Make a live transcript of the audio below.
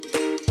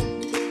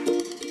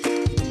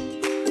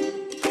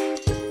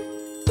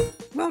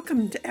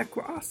Welcome to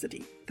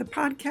Equiosity, the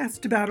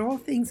podcast about all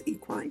things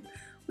equine,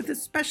 with a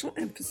special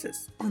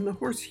emphasis on the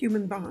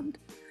horse-human bond.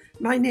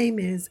 My name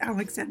is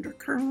Alexandra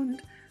Kurland.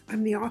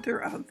 I'm the author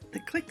of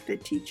The Click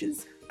That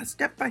Teaches, a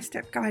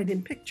step-by-step guide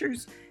in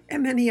pictures,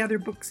 and many other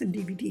books and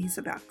DVDs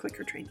about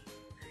clicker training.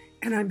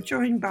 And I'm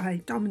joined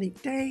by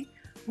Dominique Day,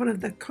 one of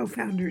the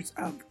co-founders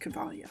of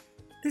Cavalia.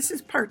 This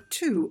is part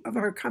 2 of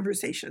our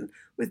conversation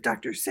with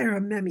Dr.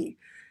 Sarah Memme.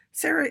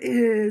 Sarah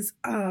is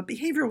a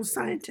behavioral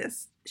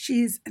scientist.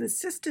 She's an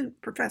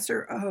assistant professor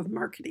of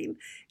marketing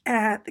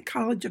at the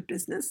College of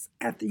Business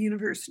at the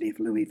University of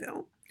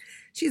Louisville.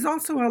 She's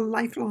also a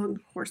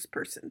lifelong horse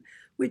person,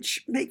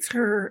 which makes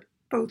her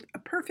both a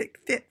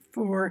perfect fit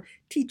for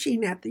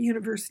teaching at the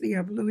University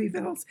of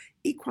Louisville's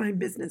equine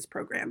business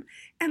program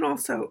and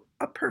also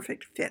a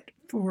perfect fit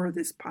for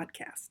this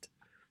podcast.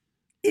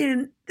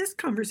 In this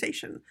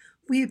conversation,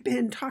 we've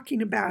been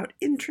talking about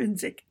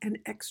intrinsic and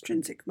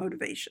extrinsic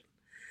motivation.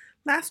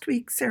 Last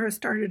week, Sarah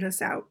started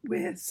us out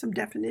with some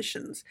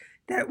definitions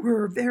that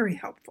were very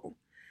helpful.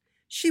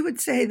 She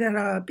would say that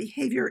a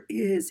behavior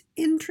is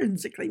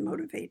intrinsically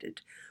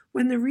motivated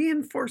when the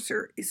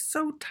reinforcer is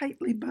so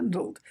tightly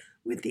bundled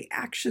with the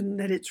action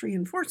that it's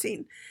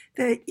reinforcing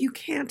that you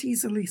can't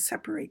easily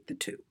separate the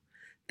two.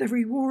 The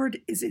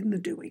reward is in the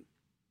doing.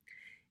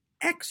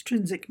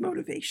 Extrinsic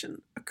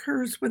motivation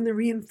occurs when the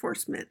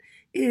reinforcement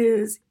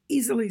is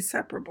easily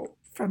separable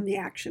from the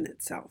action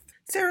itself.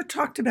 Sarah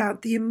talked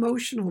about the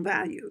emotional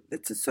value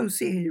that's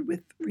associated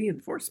with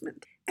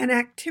reinforcement. An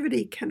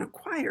activity can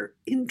acquire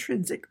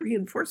intrinsic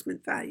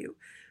reinforcement value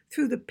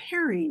through the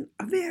pairing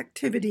of the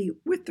activity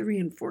with the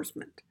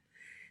reinforcement.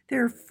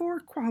 There are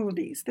 4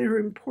 qualities that are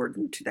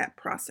important to that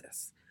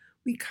process.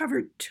 We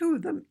covered 2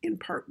 of them in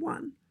part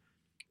 1.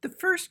 The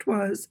first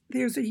was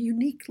there's a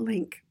unique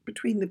link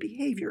between the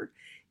behavior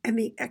and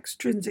the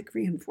extrinsic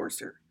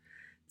reinforcer.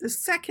 The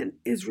second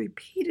is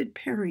repeated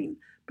pairing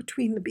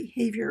between the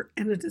behavior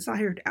and a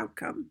desired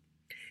outcome.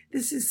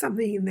 This is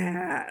something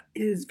that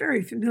is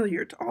very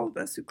familiar to all of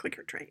us who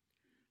clicker train.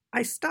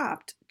 I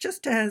stopped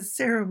just as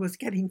Sarah was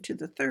getting to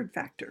the third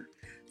factor,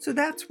 so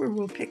that's where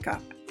we'll pick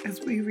up as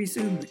we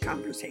resume the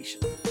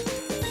conversation.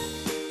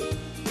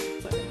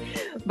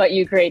 But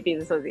you create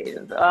these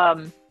associations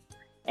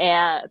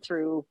and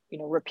through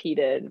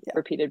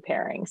repeated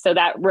pairing. So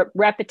that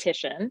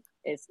repetition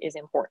is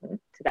important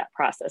to that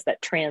process,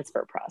 that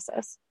transfer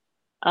process.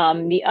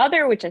 The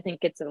other, which I think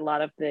gets at a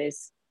lot of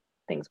these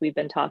things we've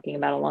been talking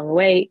about along the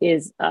way,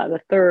 is the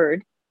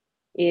third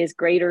is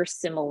greater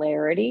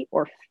similarity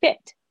or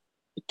fit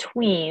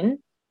between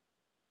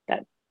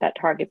that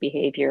target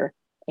behavior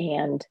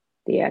and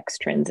the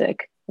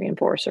extrinsic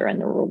reinforcer and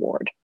the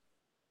reward.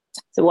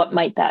 So what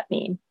might that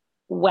mean?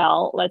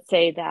 Well, let's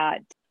say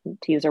that,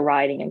 to use a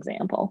riding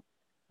example,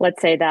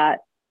 let's say that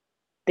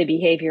the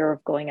behavior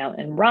of going out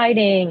and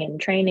riding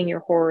and training your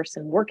horse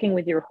and working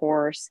with your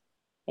horse,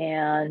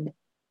 and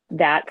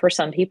that for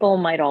some people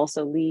might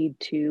also lead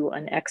to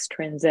an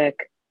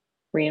extrinsic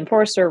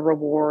reinforcer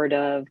reward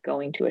of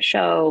going to a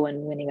show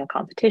and winning a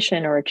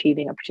competition or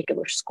achieving a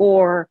particular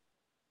score,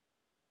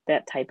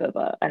 that type of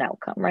an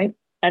outcome, right?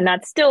 And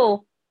that's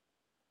still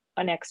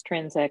an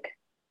extrinsic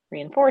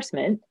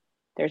reinforcement.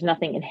 There's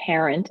nothing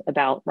inherent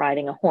about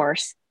riding a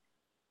horse.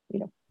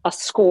 A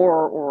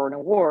score or an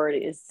award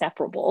is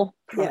separable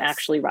from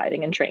actually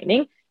riding and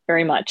training,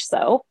 very much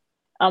so.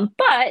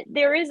 But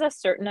there is a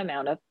certain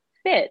amount of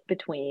fit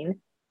between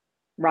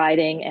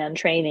riding and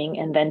training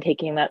and then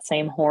taking that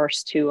same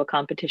horse to a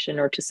competition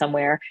or to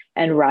somewhere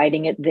and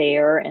riding it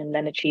there and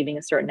then achieving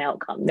a certain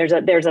outcome. There's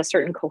a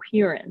certain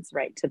coherence,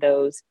 right, to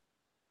those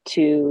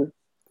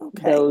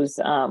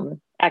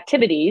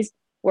activities.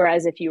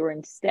 Whereas if you were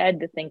instead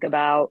to think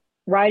about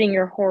riding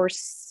your horse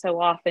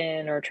so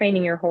often or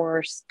training your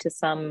horse to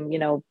some,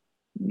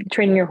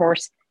 training your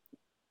horse,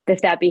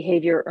 that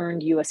behavior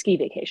earned you a ski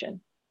vacation.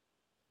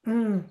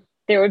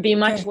 There would be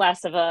much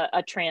less of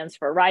a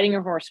transfer. Riding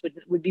your horse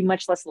would be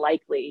much less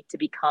likely to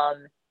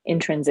become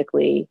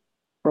intrinsically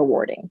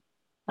rewarding.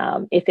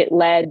 If it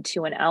led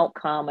to an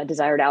outcome, a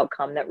desired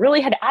outcome that really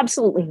had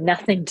absolutely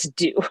nothing to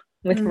do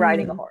with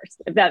riding a horse,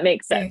 if that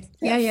makes sense.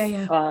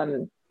 Yeah.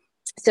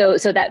 So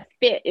that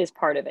fit is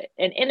part of it.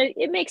 And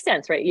it makes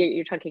sense, right?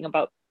 You're talking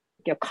about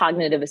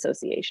cognitive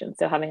association.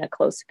 So having a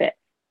close fit.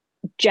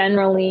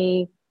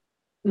 Generally,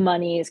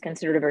 money is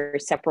considered a very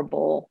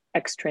separable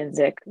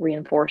extrinsic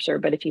reinforcer.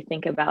 But if you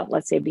think about,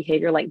 let's say,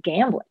 behavior like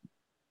gambling,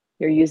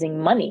 you're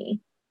using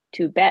money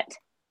to bet,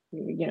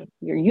 you're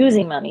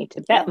using money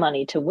to bet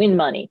money, to win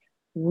money,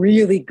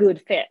 really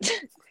good fit.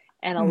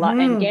 And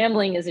and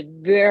gambling is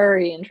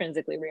very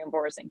intrinsically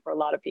reinforcing for a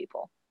lot of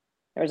people.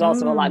 There's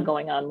also a lot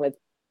going on with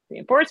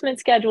reinforcement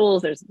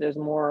schedules. There's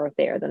more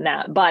there than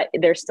that, but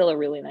there's still a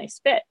really nice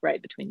fit, right,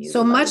 between you.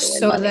 So much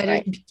so money, that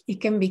right? it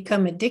can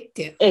become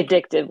addictive.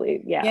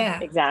 Addictively,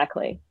 yeah,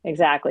 exactly.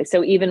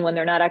 So even when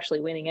they're not actually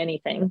winning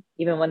anything,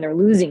 even when they're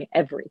losing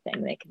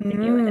everything, they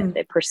continue in it.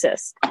 They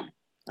persist.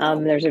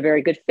 There's a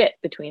very good fit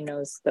between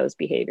those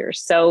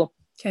behaviors. So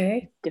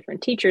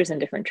different teachers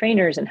and different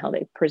trainers and how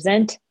they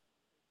present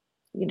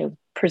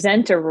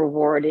present a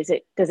reward,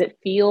 does it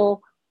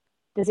feel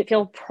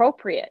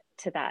appropriate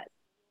to that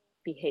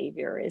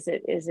behavior? Does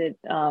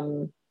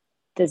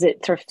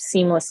it sort of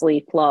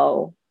seamlessly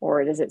flow,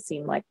 or does it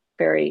seem like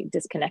very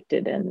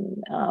disconnected?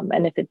 And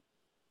if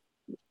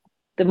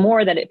the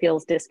more that it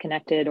feels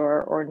disconnected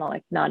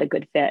or not a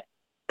good fit,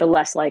 the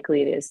less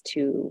likely it is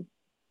to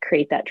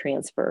create that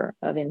transfer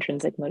of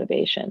intrinsic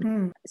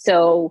motivation.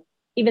 So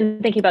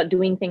even thinking about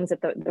doing things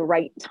at the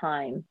right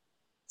time.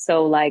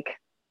 So like,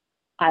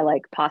 I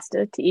like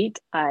pasta to eat.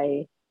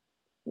 I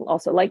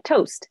also like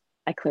toast.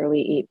 I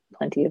clearly eat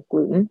plenty of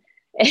gluten.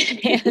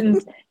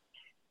 And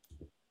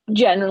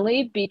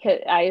generally, because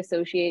I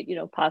associate,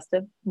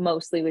 pasta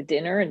mostly with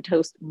dinner and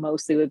toast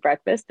mostly with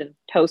breakfast, and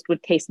toast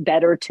would taste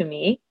better to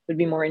me, would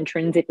be more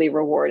intrinsically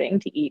rewarding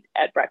to eat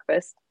at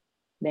breakfast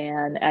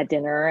than at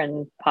dinner,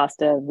 and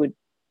pasta would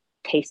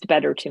taste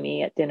better to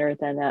me at dinner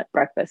than at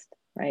breakfast,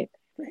 right?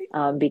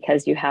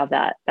 Because you have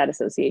that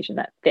association,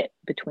 that fit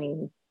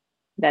between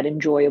that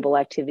enjoyable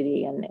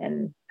activity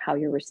and how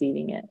you're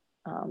receiving it,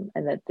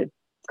 and that the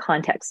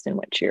context in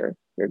which you're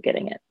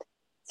getting it.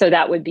 So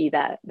that would be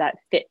that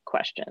fit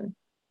question.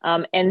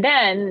 And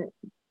then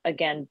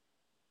again,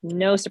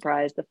 no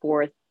surprise, the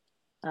fourth,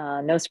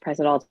 no surprise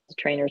at all to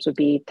trainers, would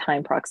be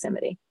time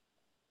proximity.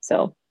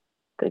 So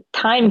the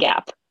time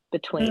gap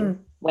between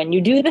when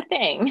you do the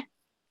thing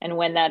and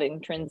when that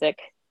intrinsic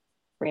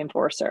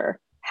reinforcer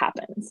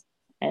happens.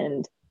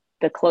 And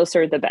the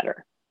closer, the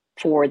better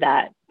for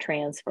that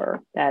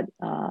transfer, that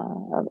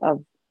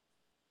of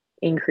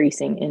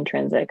increasing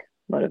intrinsic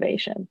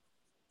motivation.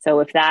 So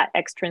if that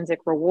extrinsic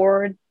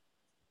reward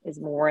is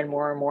more and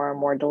more and more and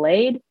more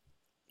delayed,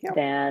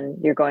 then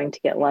you're going to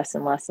get less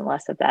and less and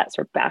less of that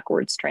sort of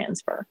backwards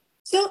transfer.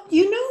 So,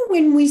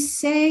 when we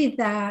say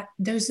that,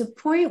 there's a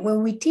point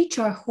when we teach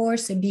our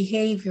horse a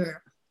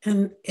behavior,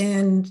 and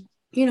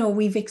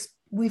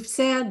we've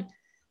said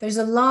there's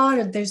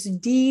a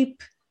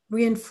deep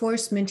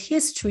reinforcement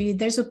history.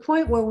 There's a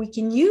point where we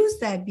can use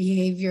that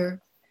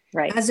behavior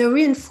as a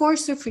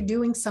reinforcer for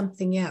doing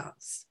something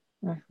else.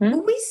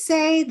 Would we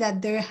say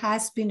that there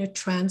has been a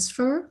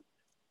transfer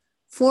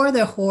for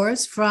the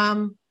horse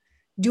from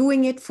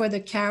doing it for the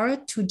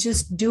carrot to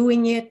just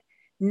doing it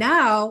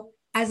now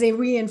as a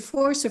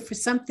reinforcer for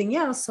something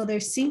else? So there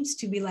seems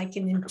to be like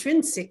an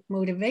intrinsic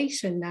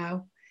motivation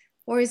now.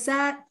 Or is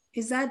that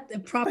a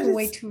proper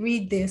way to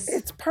read this?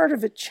 It's part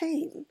of a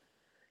chain.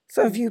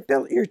 So if you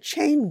built your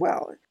chain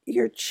well,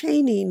 you're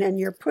chaining and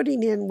you're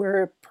putting in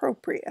where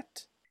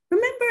appropriate.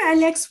 Remember,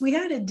 Alex, we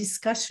had a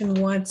discussion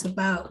once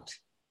about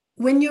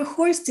when your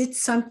horse did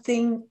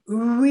something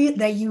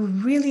that you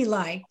really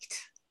liked,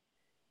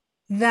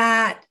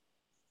 that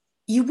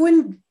you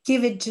wouldn't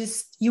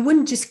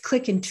just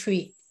click and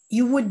treat.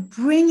 You would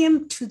bring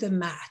him to the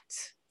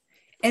mat.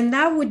 And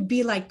that would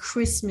be like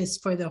Christmas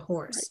for the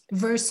horse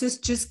versus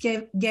just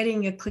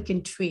getting a click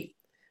and treat.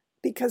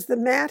 Because the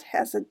mat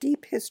has a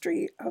deep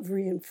history of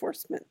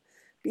reinforcement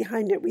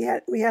behind it. We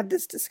had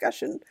this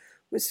discussion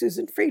with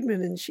Susan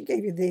Friedman, and she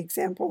gave you the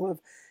example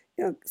of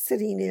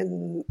sitting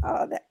in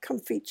that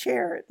comfy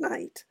chair at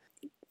night,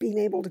 being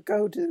able to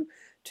go to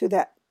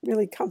that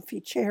really comfy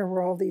chair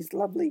where all these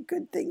lovely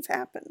good things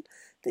happen.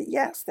 That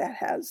yes, that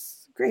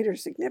has greater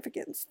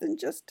significance than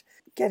just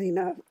getting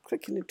a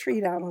click and a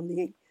treat out on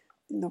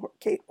in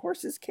the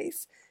horse's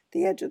case,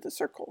 the edge of the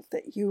circle.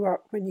 That you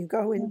are, when you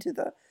go into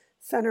the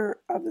center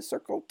of the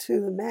circle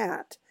to the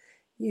mat,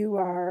 you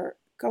are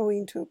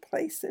going to a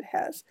place that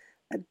has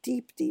a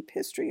deep, deep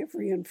history of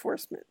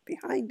reinforcement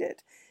behind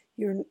it.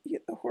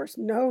 The horse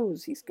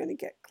knows he's going to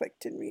get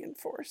clicked and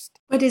reinforced.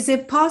 But is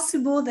it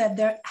possible that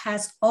there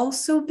has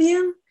also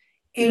been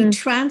a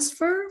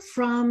transfer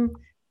from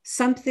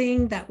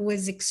something that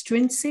was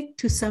extrinsic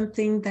to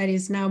something that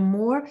is now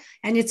more?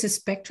 And it's a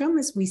spectrum,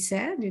 as we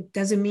said. It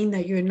doesn't mean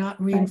that you're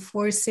not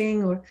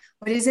reinforcing, or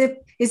what is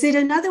it? Is it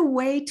another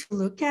way to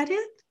look at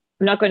it?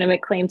 I'm not going to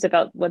make claims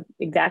about what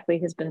exactly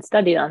has been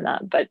studied on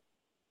that, but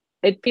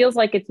it feels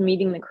like it's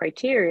meeting the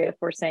criteria if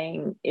we're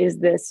saying, is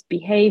this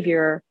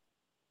behavior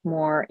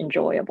more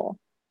enjoyable?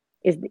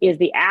 Is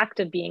the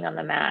act of being on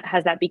the mat,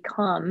 has that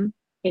become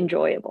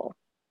enjoyable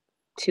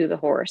to the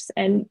horse?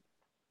 And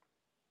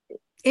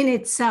in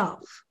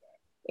itself,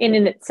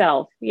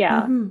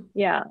 yeah.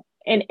 Yeah.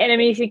 And I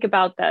mean, you think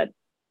about that,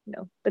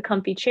 the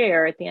comfy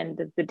chair at the end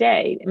of the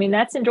day. I mean,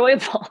 that's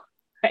enjoyable,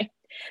 right?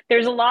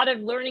 There's a lot of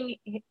learning,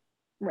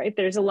 right?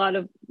 There's a lot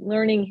of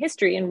learning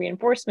history and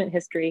reinforcement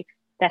history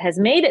that has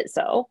made it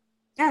so.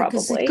 Yeah,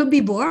 because it could be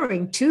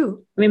boring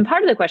too. I mean,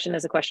 part of the question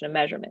is a question of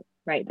measurement,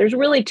 right? There's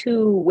really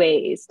two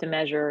ways to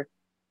measure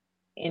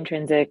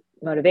intrinsic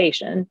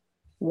motivation.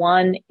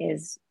 One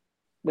is,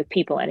 with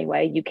people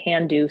anyway, you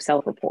can do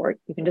self-report.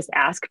 You can just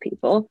ask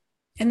people.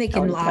 And they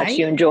can lie. How much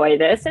you enjoy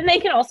this. And they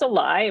can also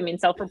lie. I mean,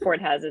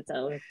 self-report has its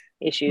own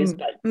issues,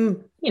 but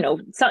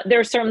there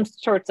are some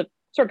sorts of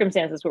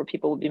circumstances where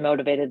people will be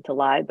motivated to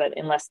lie, but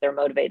unless they're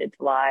motivated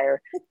to lie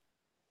or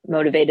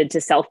motivated to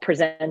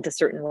self-present a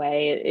certain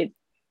way,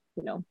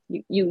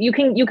 you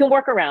can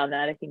work around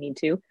that if you need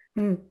to.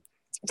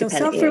 So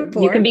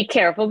You can be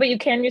careful, but you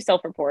can use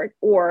self-report,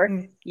 or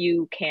Mm.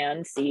 you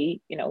can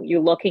see, you're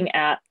looking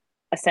at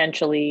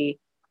essentially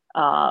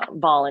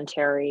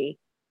voluntary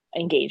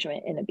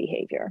engagement in a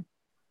behavior.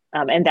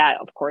 And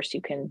that, of course,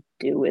 you can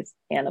do with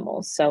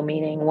animals. So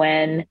meaning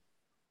when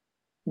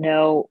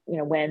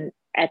when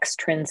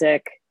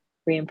extrinsic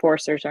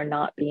reinforcers are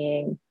not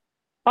being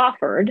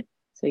offered,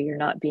 so you're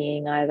not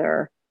being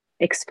either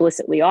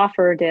explicitly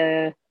offered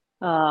a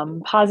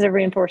positive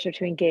reinforcer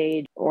to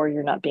engage, or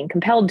you're not being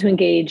compelled to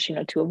engage,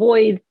 to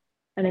avoid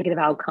a negative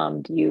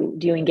outcome, do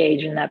you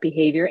engage in that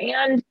behavior?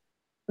 And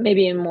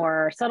maybe in a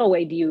more subtle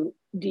way, do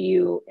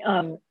you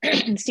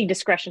see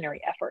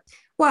discretionary effort?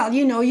 Well,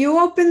 you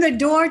open the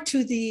door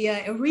to the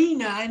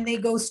arena and they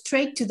go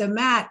straight to the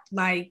mat.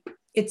 Like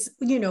it's,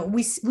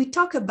 we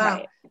talk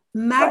about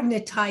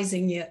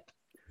magnetizing it.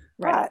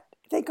 Right. But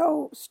they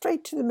go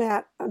straight to the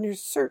mat under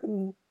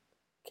certain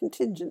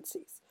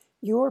contingencies.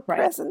 You're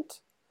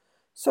present,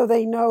 so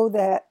they know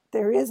that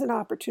there is an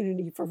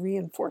opportunity for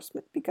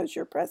reinforcement because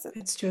you're present.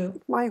 It's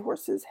true. My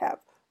horses have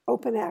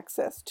open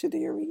access to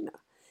the arena.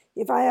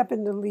 If I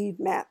happen to leave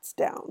mats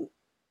down,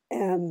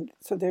 and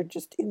so they're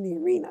just in the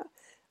arena,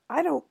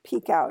 I don't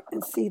peek out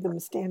and see them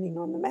standing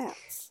on the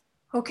mats.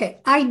 Okay,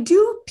 I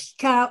do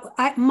peek out.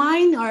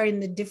 Mine are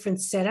in a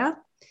different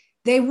setup.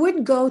 They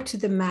would go to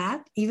the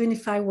mat even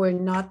if I were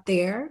not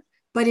there,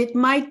 but it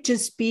might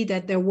just be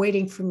that they're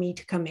waiting for me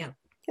to come in.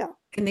 Yeah.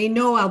 And they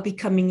know I'll be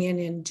coming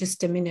in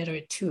just a minute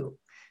or two.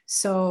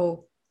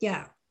 So,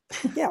 yeah.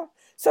 Yeah.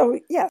 So,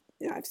 yeah,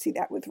 I've seen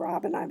that with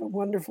Robin. I have a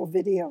wonderful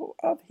video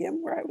of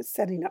him where I was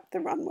setting up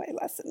the runway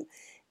lesson.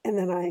 And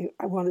then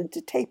I wanted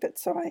to tape it.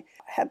 So I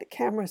had the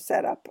camera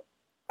set up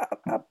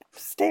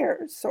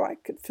upstairs so I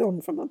could film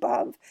from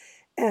above.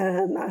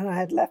 And I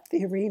had left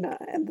the arena,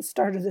 and the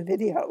start of the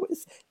video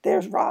is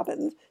there's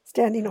Robin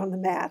standing on the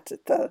mat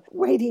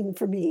waiting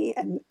for me.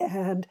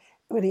 And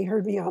when he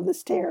heard me on the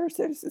stairs,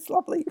 there's this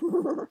lovely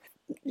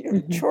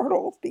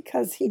chortle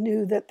because he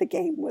knew that the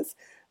game was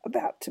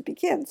about to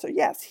begin. So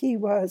yes, he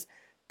was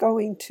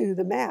going to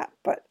the mat,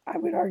 but I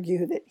would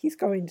argue that he's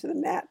going to the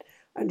mat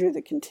under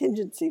the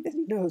contingency that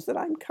he knows that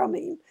I'm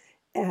coming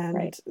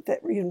and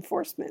that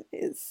reinforcement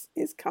is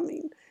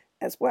coming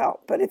as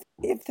well. But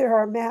if there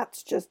are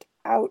mats just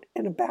out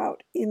and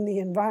about in the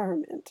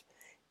environment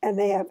and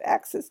they have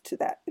access to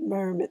that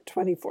environment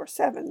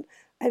 24/7,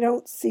 I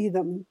don't see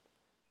them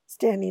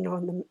standing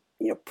on them,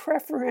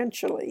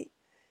 preferentially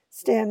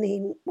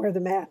standing where the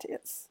mat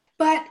is.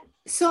 But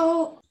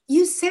so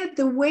you said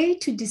the way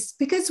to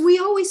because we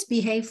always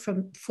behave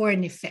for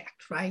an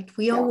effect, right?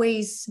 We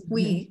always,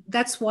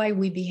 that's why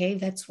we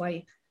behave. That's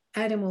why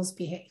animals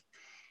behave.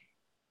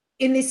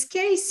 In this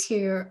case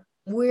here,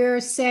 we're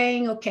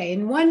saying, okay,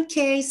 in one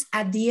case,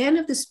 at the end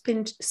of the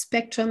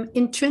spectrum,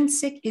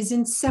 intrinsic is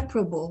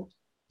inseparable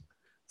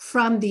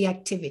from the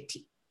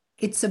activity.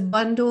 It's a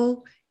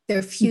bundle,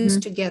 they're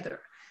fused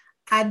together.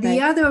 At the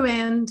other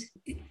end,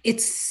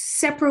 it's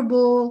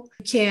separable,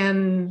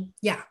 and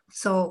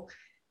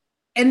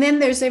then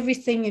there's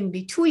everything in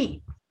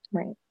between.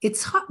 Right.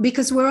 It's hard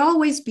because we're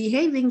always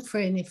behaving for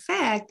an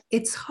effect.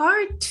 It's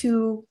hard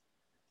to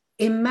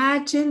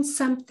imagine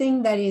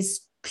something that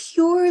is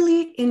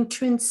purely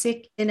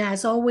intrinsic and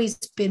has always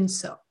been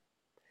so.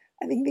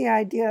 I think the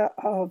idea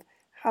of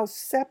how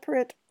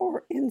separate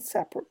or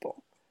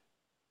inseparable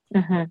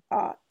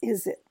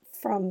is it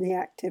from the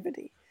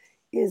activity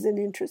is an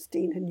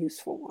interesting and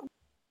useful one.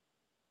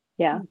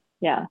 Yeah,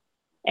 yeah.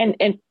 And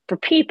for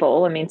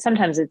people, I mean,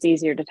 sometimes it's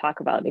easier to talk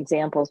about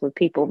examples with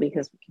people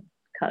because we can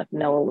kind of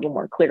know a little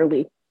more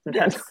clearly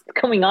sometimes what's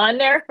going on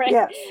there, right?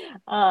 Yes.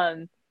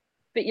 But,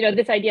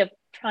 this idea of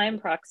time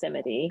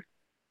proximity,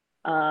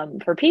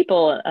 for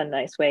people, a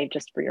nice way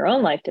just for your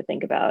own life to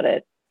think about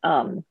it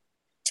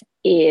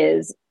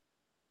is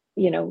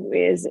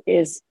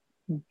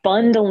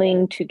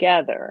bundling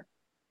together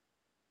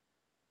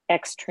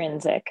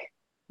extrinsic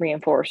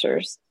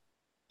reinforcers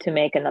to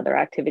make another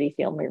activity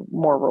feel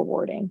more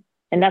rewarding.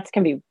 And that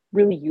can be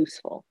really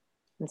useful.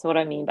 And so what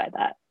I mean by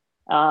that,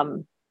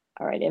 all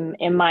right,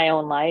 in my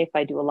own life,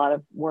 I do a lot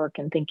of work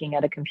and thinking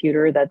at a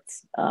computer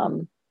that's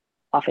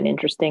often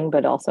interesting,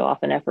 but also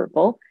often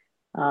effortful.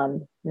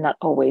 Not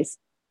always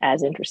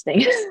as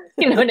interesting,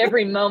 in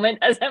every moment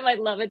as I might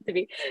love it to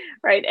be,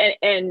 right?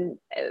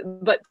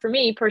 But for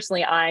me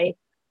personally, I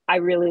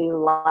really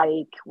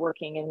like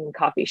working in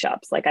coffee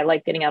shops. Like I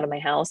like getting out of my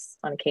house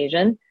on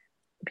occasion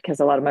because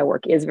a lot of my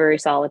work is very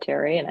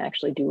solitary, and I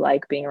actually do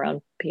like being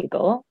around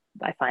people.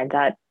 I find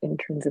that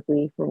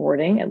intrinsically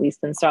rewarding, at least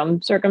in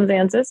some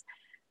circumstances.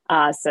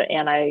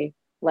 And I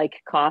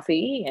like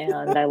coffee,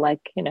 and I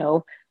like,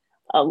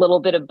 a little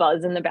bit of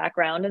buzz in the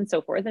background and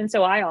so forth. And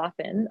so I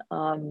often,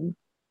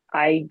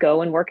 I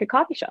go and work at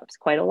coffee shops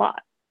quite a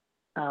lot.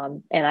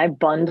 And I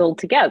bundle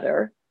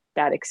together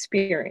that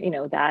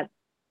experience, that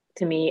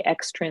to me,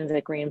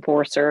 extrinsic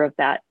reinforcer of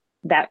that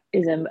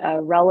is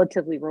a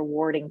relatively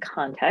rewarding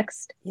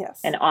context. Yes.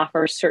 And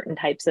offers certain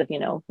types of,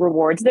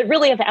 rewards that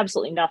really have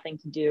absolutely nothing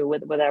to do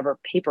with whatever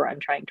paper I'm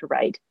trying to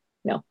write.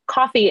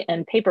 Coffee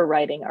and paper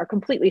writing are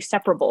completely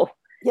separable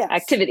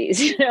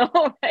activities,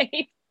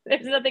 right?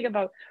 There's nothing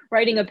about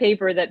writing a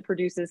paper that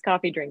produces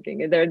coffee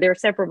drinking. They're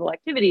separable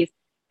activities,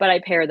 but I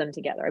pair them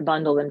together. I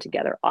bundle them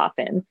together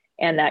often,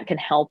 and that can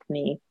help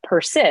me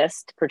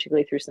persist,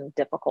 particularly through some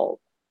difficult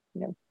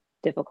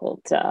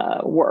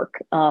work.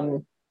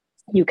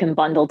 You can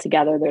bundle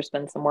together. There's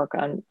been some work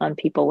on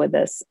people with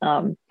this,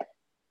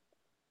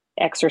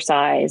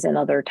 exercise and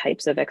other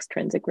types of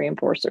extrinsic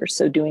reinforcers.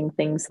 So doing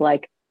things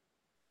like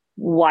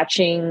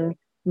watching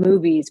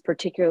movies,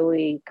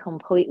 particularly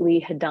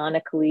completely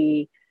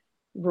hedonically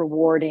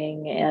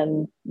rewarding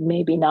and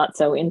maybe not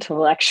so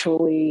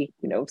intellectually,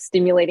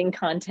 stimulating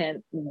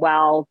content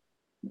while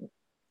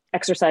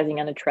exercising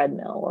on a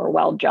treadmill or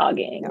while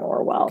jogging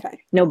or while,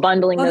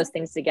 bundling those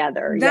things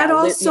together. That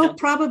also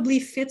probably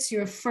fits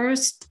your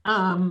first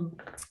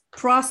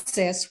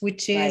process,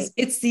 which is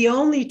it's the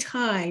only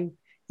time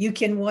you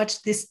can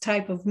watch this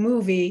type of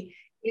movie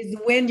is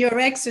when you're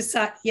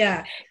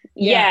exercising.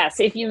 Yes,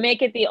 if you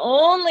make it the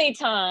only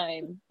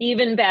time,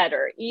 even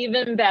better.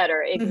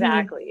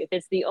 Exactly. If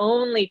it's the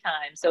only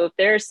time. So if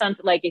there's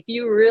something like, if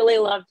you really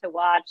love to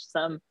watch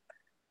some,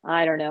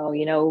 I don't know,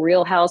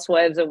 Real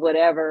Housewives of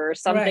whatever, or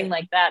something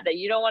like that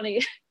you don't want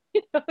to,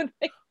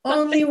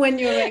 only when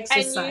you're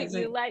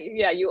exercising.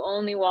 And you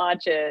only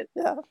watch it.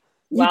 Yeah.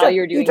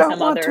 You're doing you don't some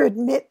want other... to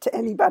admit to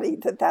anybody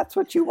that that's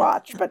what you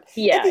watch, but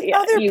the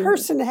other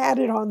person had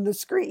it on the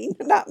screen,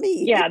 not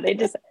me. Yeah,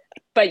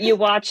 but you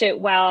watch it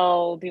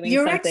while doing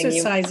you're something.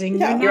 Exercising.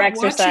 You're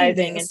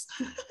exercising.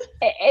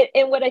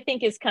 And what I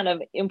think is kind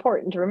of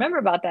important to remember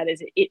about that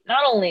is it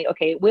not only,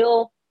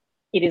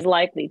 it is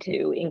likely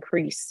to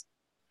increase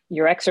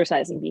your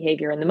exercising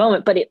behavior in the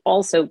moment, but it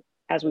also,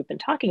 as we've been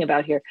talking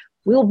about here,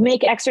 will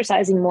make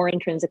exercising more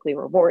intrinsically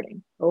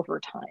rewarding over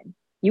time.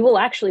 You will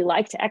actually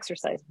like to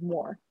exercise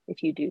more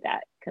if you do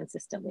that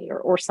consistently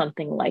or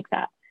something like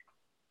that.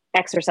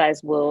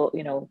 Exercise will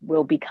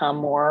become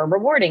more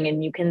rewarding,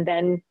 and you can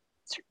then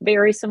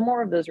vary some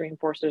more of those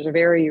reinforcers or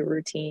vary your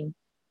routine.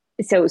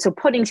 So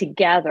putting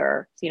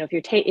together,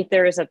 if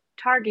there is a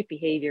target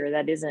behavior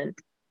that isn't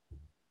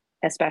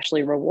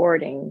especially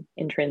rewarding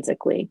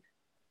intrinsically,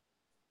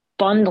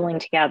 bundling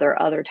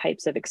together other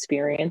types of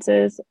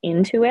experiences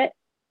into it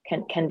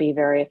can be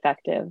very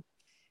effective.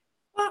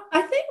 Well,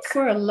 I think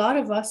for a lot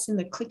of us in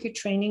the clicker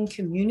training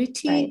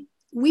community,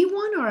 we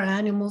want our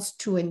animals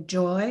to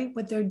enjoy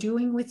what they're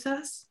doing with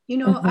us.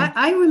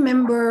 I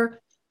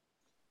remember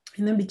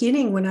in the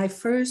beginning when I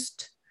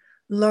first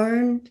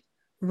learned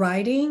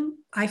riding,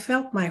 I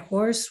felt my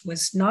horse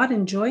was not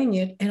enjoying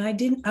it, and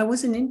I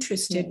wasn't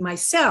interested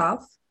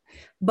myself.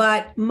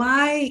 But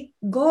my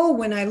goal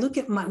when I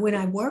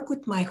work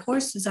with my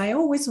horses, I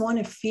always want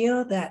to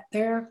feel that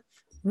they're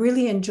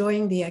really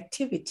enjoying the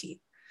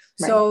activity.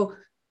 Right. So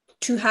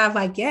to have,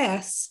 I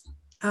guess,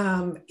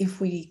 if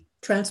we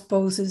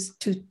transpose this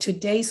to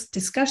today's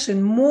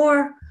discussion,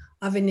 more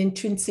of an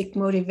intrinsic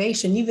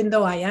motivation, even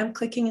though I am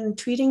clicking and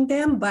treating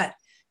them, but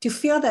to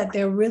feel that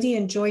they're really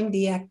enjoying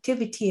the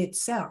activity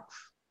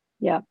itself.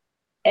 Yeah.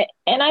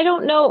 And I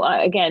don't know,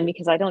 again,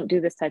 because I don't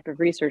do this type of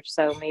research,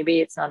 so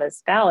maybe it's not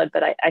as valid,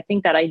 but I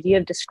think that idea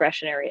of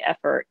discretionary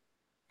effort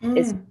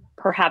is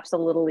perhaps a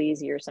little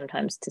easier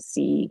sometimes to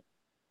see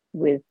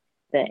with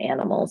the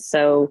animals.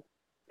 So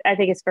I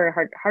think it's very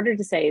harder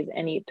to say is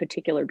any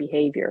particular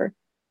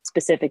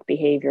specific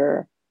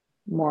behavior,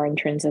 more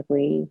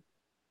intrinsically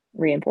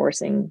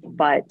reinforcing,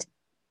 but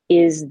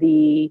is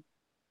the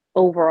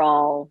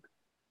overall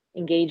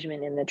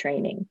engagement in the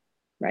training,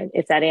 right?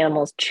 If that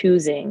animal's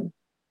choosing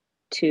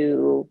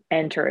to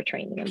enter a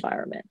training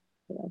environment,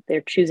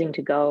 they're choosing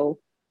to go,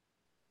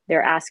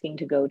 they're asking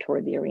to go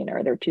toward the arena,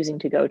 or they're choosing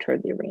to go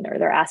toward the arena, or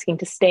they're asking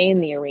to stay in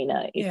the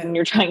arena when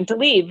you're trying to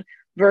leave,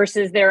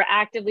 versus they're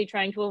actively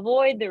trying to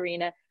avoid the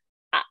arena.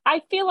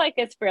 I feel like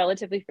it's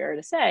relatively fair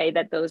to say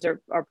that those are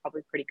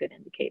probably pretty good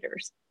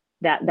indicators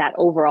that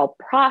overall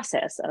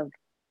process of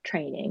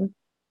training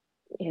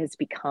has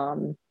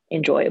become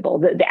enjoyable.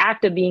 The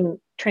act of being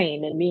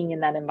trained and being in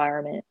that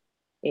environment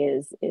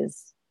is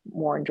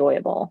more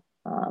enjoyable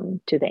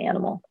to the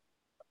animal.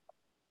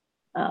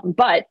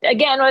 But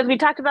again, as we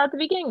talked about at the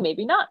beginning,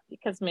 maybe not,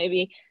 because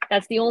maybe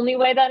that's the only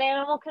way that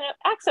animal can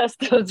access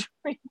those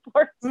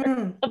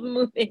reinforcements of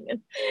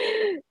moving.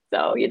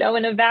 So,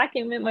 in a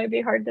vacuum, it might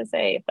be hard to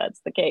say if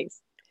that's the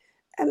case.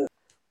 And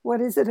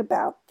what is it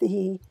about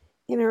the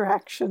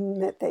interaction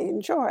that they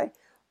enjoy?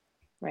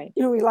 Right.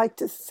 We like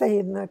to say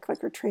in the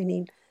clicker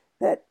training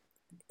that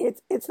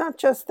it's not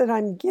just that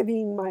I'm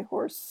giving my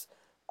horse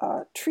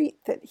a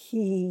treat that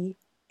he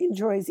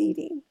enjoys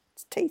eating.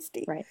 It's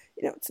tasty. Right.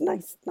 It's a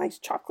nice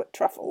chocolate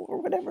truffle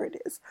or whatever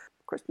it is.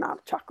 Of course, not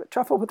a chocolate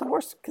truffle with a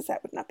horse, because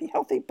that would not be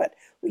healthy, but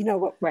we know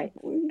what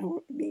we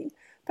mean.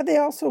 But they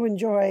also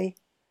enjoy,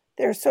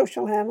 they're a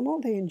social animal.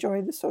 They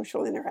enjoy the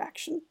social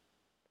interaction.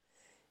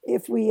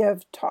 If we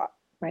have taught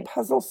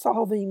puzzle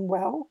solving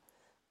well,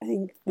 I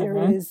think there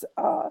is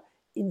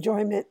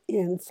enjoyment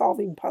in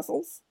solving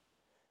puzzles,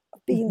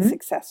 being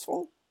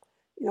successful.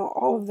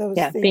 All of those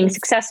things. Being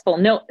successful.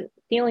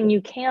 Feeling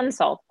you can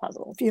solve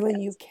puzzles.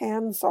 You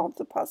can solve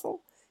the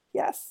puzzle.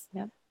 Yes.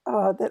 Yeah.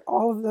 that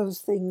all of those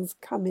things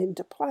come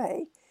into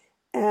play.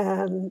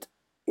 And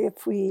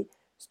if we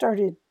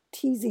started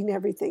teasing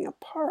everything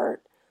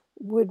apart,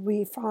 would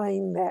we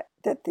find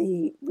that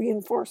the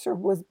reinforcer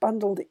was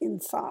bundled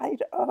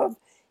inside of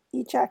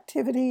each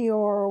activity,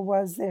 or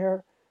were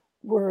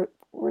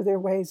there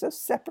ways of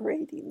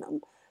separating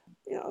them?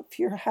 If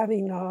you're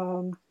having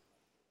a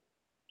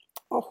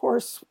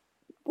horse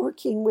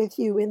working with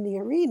you in the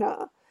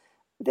arena,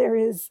 there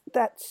is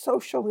that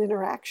social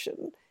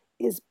interaction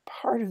is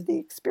part of the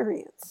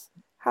experience.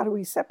 How do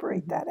we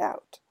separate that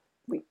out?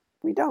 We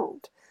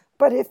don't.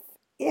 But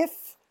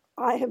if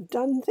I have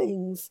done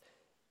things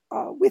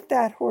with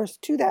that horse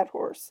to that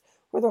horse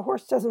where the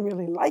horse doesn't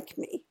really like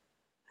me,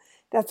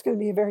 that's going to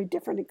be a very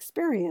different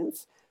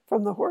experience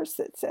from the horse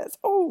that says,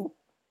 "Oh,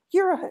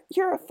 you're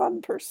a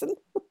fun person.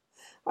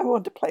 I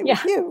want to play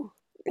with you."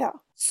 Yeah.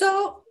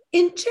 So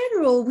in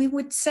general, we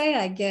would say,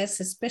 I guess,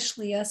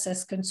 especially us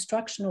as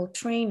constructional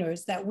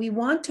trainers, that we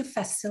want to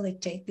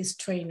facilitate this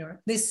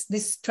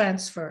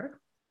transfer.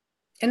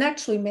 And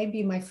actually,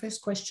 maybe my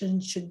first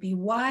question should be,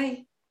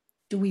 why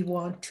do we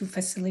want to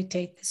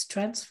facilitate this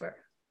transfer?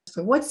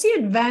 So what's the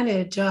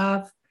advantage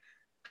of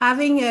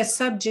having a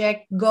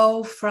subject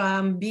go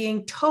from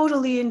being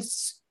totally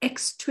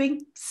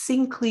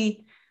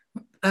extrinsically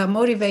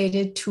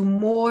motivated to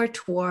more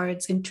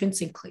towards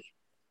intrinsically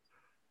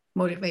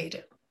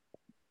motivated?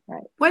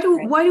 Right.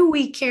 Why do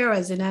we care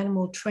as an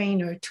animal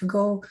trainer to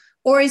go,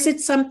 or is it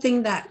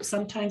something that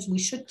sometimes we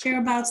should care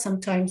about,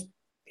 sometimes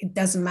it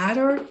doesn't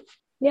matter?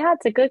 Yeah,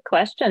 it's a good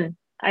question.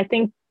 I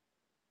think,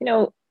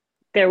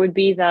 there would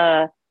be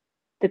the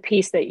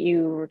piece that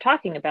you were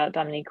talking about,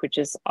 Dominique, which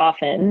is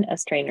often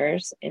as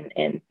trainers,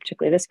 in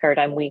particularly this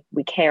paradigm, we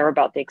care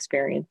about the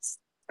experience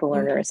the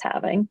learner is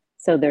having.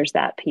 So there's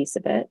that piece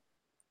of it.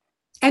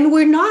 And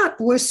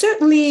we're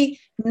certainly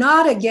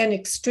not against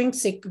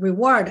extrinsic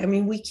reward. I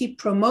mean, we keep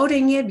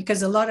promoting it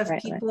because a lot of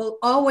people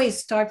always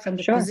start from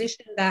the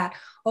position that,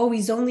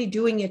 he's only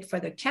doing it for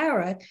the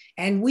carrot.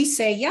 And we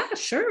say, yeah,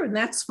 sure, and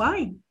that's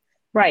fine.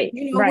 Right.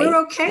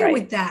 We're okay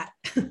with that.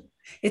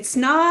 It's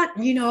not,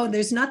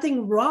 there's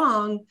nothing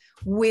wrong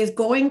with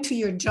going to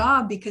your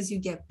job because you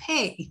get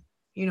paid.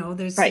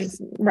 There's right.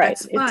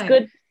 It's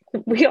good.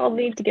 We all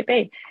need to get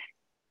paid.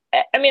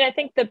 I mean, I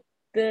think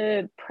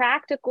the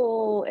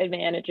practical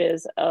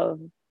advantages of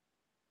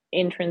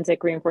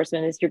intrinsic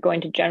reinforcement is you're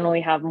going to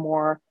generally have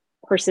more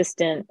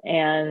persistent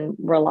and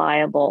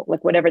reliable,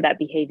 like whatever that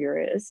behavior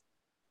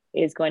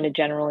is going to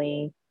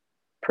generally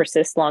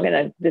persist long.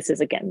 And this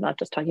is, again, not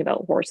just talking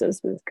about horses,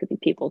 but this could be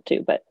people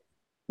too, but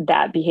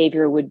that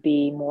behavior would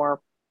be more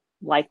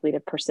likely to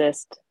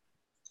persist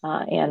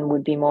and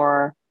would be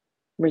more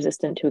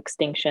resistant to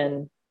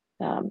extinction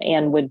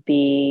and would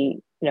be,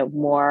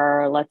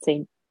 more, let's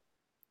say,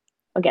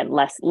 again,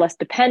 less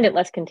dependent,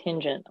 less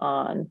contingent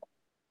on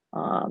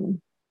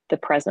the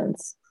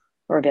presence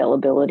or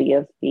availability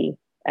of the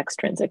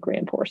extrinsic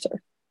reinforcer.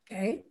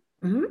 Okay.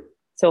 Mm-hmm.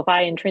 So if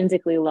I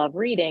intrinsically love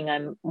reading,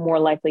 I'm more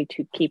likely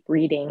to keep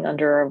reading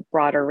under a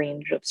broader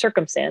range of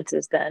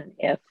circumstances than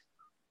if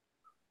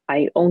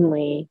the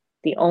only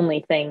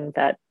thing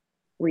that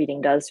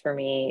reading does for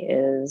me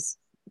is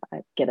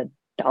I get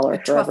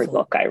 $1 for every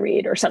book I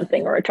read or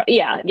something, or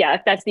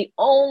if that's the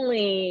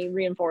only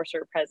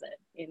reinforcer present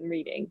in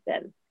reading,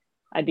 then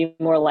I'd be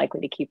more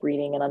likely to keep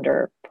reading and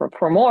under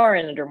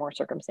more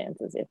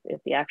circumstances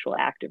if the actual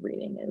act of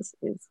reading is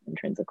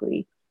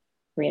intrinsically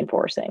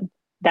reinforcing.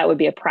 That would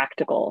be a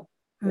practical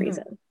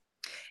reason.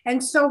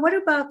 And so what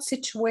about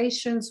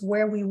situations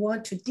where we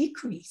want to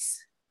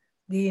decrease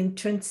the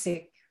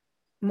intrinsic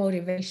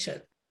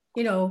motivation?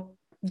 The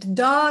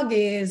dog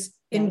is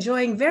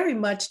enjoying very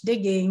much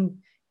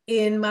digging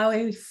in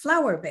my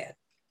flower bed.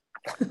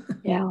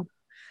 Yeah.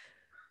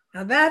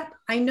 Now that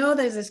I know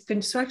that as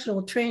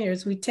constructional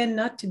trainers, we tend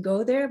not to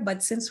go there,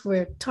 but since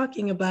we're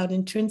talking about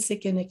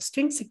intrinsic and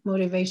extrinsic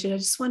motivation, I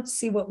just want to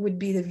see what would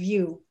be the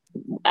view.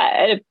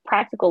 At a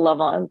practical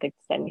level, I don't think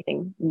it's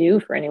anything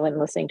new for anyone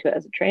listening to it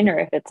as a trainer.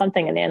 If it's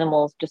something an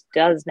animal just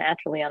does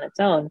naturally on its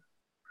own,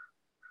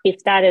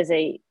 if that is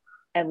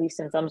at least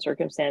in some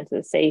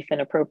circumstances, safe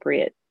and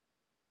appropriate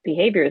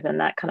behavior, then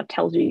that kind of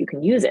tells you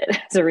can use it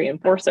as a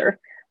reinforcer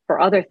for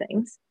other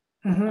things.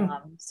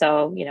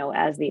 So,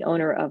 as the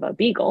owner of a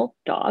beagle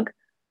dog.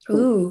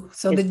 So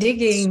the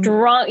digging.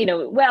 Strong,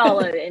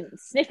 and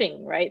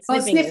sniffing, right?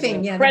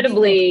 Sniffing, is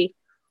incredibly,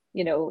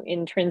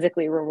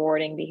 intrinsically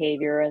rewarding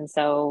behavior. And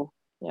so,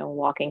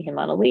 walking him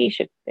on a leash,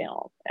 if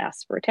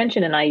asks for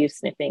attention, and I use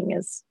sniffing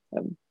as,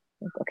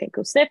 okay,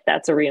 go sniff,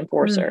 that's a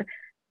reinforcer.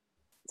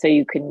 So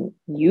you can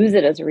use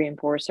it as a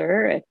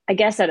reinforcer. I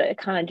guess at a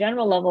kind of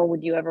general level,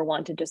 would you ever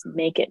want to just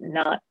make it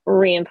not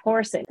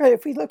reinforcing? Right.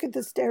 If we look at the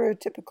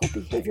stereotypical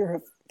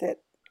behavior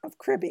of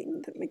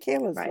cribbing that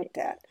Michaela's looked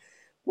at,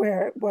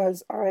 where it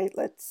was, all right,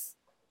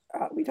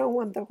 we don't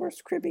want the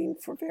horse cribbing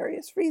for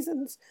various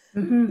reasons,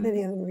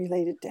 many of them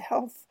related to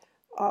health.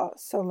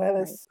 So let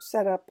us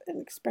set up an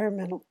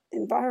experimental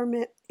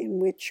environment in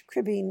which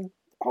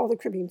all the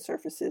cribbing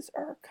surfaces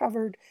are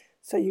covered.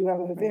 So you have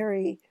a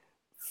very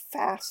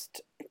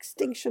fast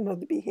extinction of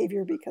the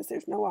behavior because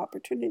there's no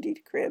opportunity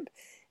to crib.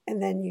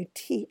 And then you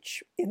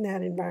teach in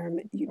that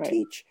environment, you Right.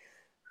 teach.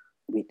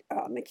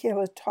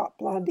 Michaela taught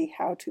Blondie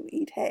how to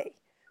eat hay,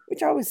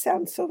 which always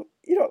sounds so,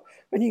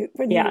 when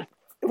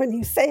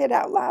you say it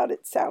out loud,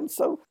 it sounds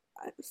so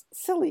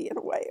silly in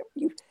a way.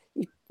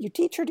 You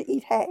teach her to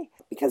eat hay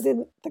because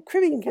in the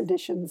cribbing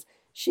conditions,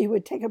 she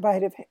would take a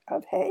bite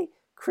of hay,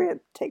 crib,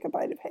 take a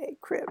bite of hay,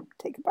 crib,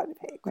 take a bite of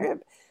hay, crib.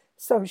 Right.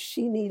 So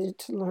she needed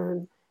to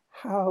learn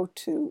how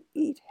to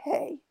eat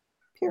hay,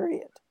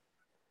 period.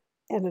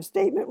 End of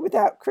statement,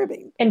 without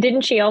cribbing. And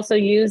didn't she also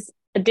use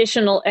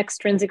additional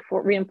extrinsic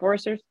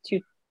reinforcers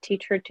to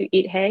teach her to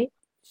eat hay?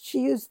 She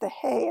used the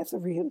hay as a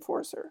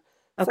reinforcer.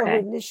 Okay. So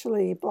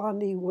initially,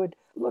 Blondie would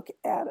look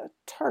at a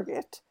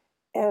target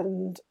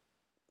and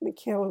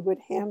Michaela would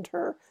hand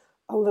her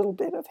a little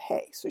bit of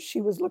hay. So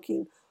she was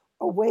looking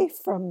away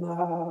from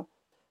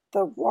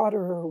the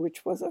waterer,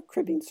 which was a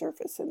cribbing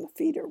surface, and the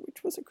feeder,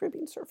 which was a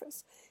cribbing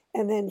surface.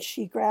 And then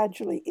she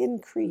gradually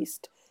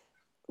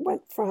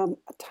went from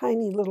a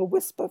tiny little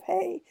wisp of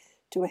hay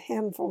to a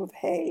handful of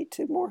hay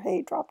to more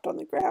hay dropped on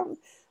the ground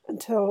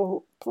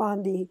until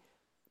Blondie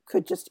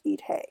could just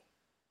eat hay.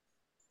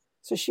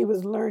 So she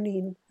was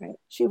learning. Right.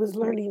 She was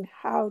learning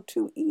how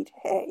to eat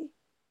hay.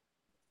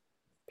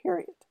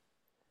 Period.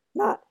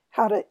 Not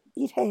how to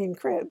eat hay and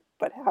crib,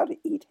 but how to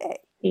eat hay.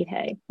 Eat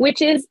hay,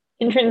 which is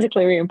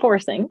intrinsically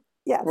reinforcing.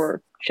 Yes.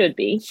 Or should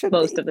be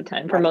most of the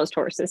time for most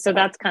horses. So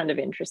that's kind of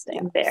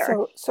interesting there.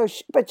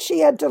 But she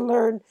had to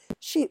learn.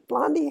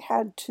 Blondie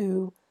had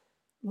to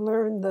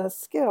learn the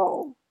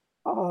skill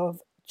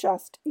of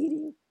just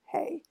eating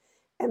hay,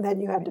 and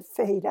then you had to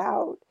fade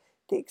out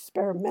the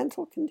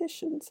experimental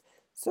conditions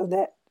so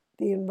that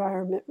the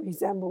environment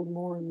resembled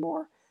more and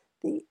more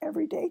the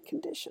everyday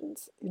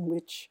conditions in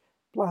which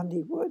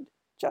Blondie would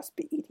just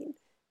be eating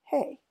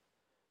hay,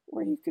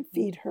 where you could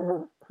feed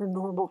her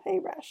normal hay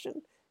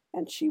ration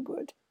and she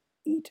would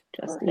eat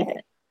just her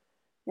hay.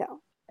 Yeah.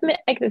 I mean,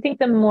 I think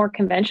the more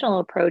conventional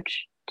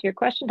approach to your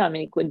question,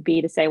 Dominique, would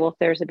be to say, well, if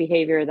there's a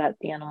behavior that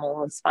the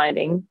animal is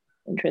finding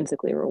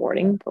intrinsically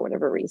rewarding for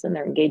whatever reason,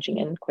 they're engaging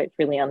in quite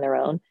freely on their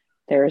own,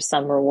 there is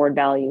some reward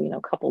value,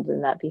 coupled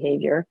in that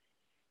behavior,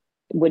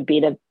 would be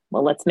to,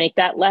 well, let's make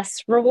that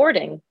less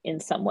rewarding in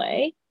some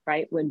way,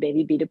 right? Would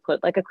maybe be to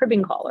put like a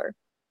cribbing collar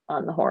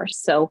on the horse.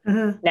 So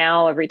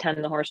now every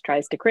time the horse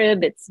tries to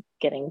crib, it's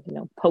getting,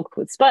 poked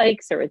with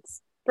spikes, or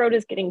its throat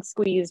is getting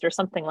squeezed, or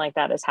something like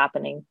that is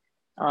happening,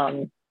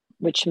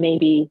 which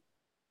maybe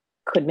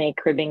could make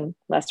cribbing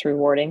less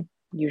rewarding.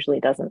 Usually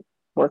it doesn't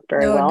work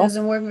very well. No, it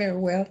doesn't work very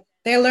well.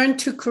 They learn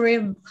to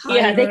crib higher.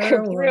 Yeah, they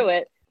crib through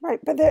it. Right,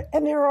 but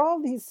there are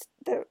all these,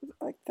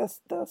 like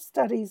the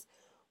studies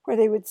where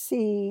they would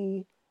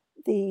see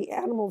the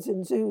animals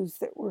in zoos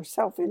that were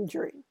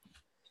self-injuring.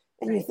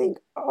 And you think,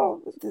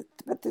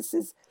 but this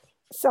is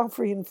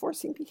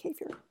self-reinforcing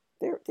behavior.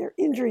 They're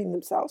injuring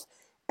themselves.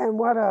 And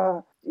what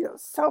a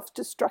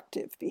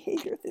self-destructive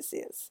behavior this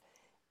is.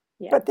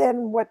 Yeah. But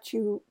then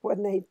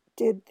when they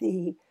did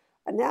the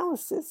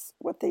analysis,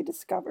 what they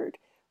discovered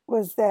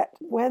was that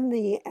when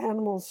the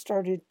animals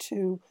started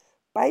to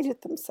bite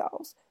at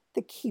themselves,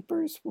 the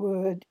keepers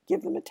would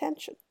give them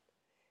attention.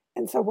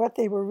 And so what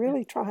they were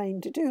really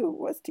trying to do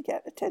was to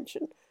get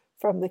attention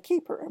from the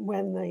keeper. And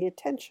when the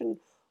attention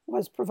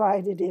was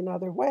provided in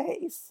other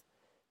ways,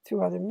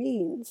 through other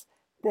means,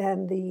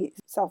 then the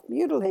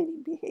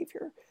self-mutilating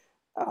behavior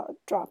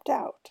dropped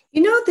out.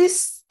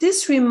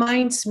 This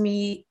reminds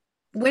me,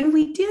 when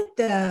we did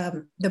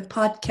the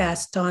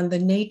podcast on the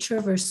nature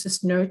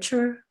versus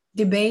nurture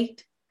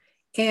debate,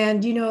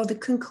 and the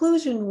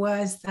conclusion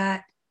was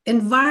that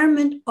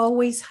environment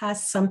always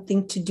has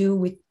something to do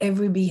with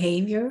every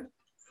behavior.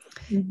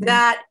 Mm-hmm.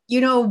 That,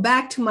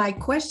 back to my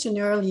question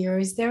earlier,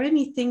 is there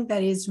anything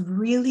that is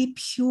really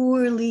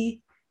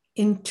purely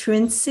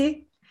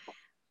intrinsic?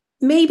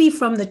 Maybe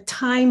from the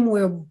time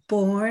we're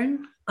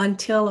born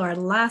until our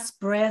last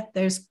breath,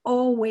 there's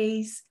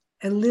always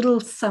a little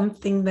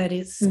something that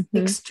is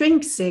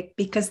extrinsic,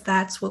 because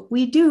that's what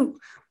we do.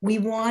 We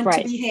want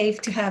to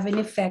behave to have an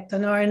effect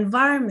on our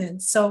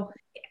environment. So,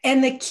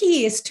 and the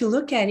key is to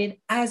look at it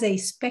as a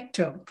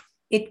spectrum.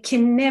 It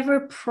can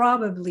never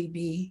probably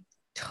be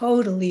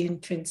totally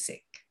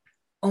intrinsic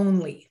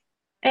only.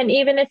 And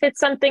even if it's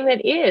something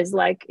that is,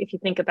 like, if you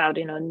think about,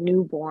 a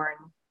newborn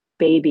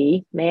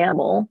baby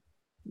mammal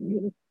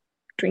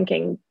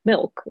drinking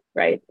milk,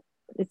 right?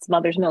 It's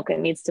mother's milk and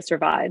it needs to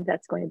survive.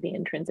 That's going to be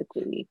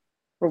intrinsically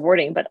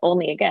rewarding, but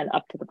only, again,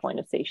 up to the point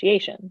of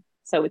satiation.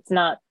 So it's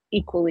not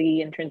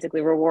equally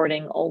intrinsically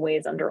rewarding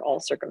always under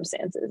all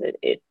circumstances.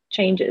 It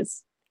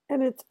changes.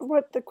 And it's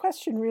what the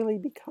question really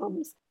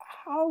becomes: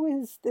 how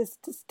is this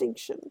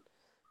distinction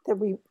that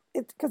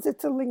because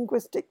it's a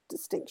linguistic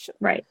distinction.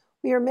 Right.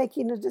 We are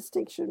making a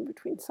distinction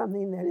between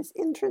something that is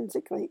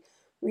intrinsically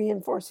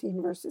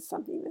reinforcing versus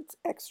something that's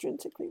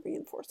extrinsically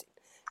reinforcing.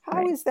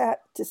 How is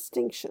that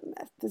distinction,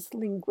 this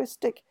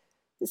linguistic,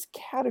 this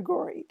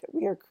category that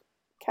we are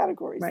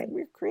that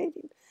we're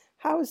creating,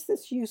 how is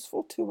this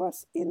useful to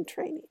us in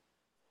training?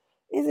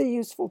 isn't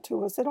useful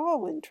to us at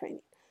all in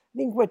training. I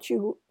think what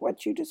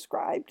you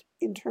described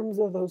in terms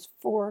of those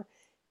 4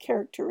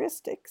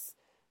 characteristics,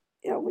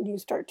 when you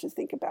start to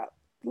think about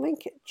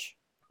linkage,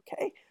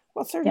 okay?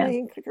 Well, certainly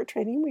in clicker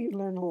training, we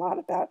learn a lot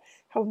about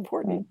how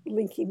important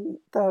linking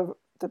the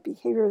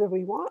behavior that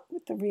we want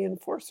with the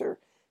reinforcer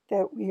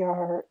that we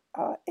are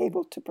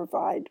able to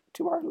provide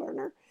to our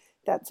learner.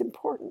 That's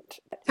important.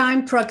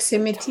 Time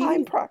proximity.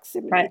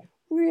 Right.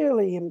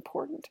 Really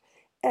important.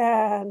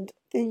 And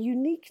the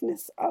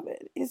uniqueness of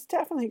it is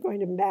definitely going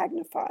to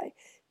magnify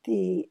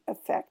the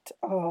effect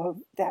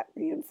of that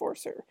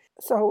reinforcer.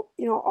 So,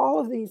 all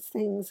of these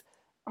things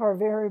are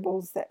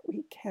variables that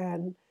we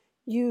can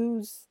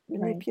use,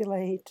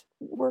 manipulate,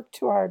 work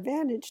to our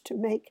advantage to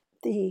make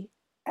the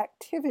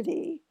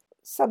activity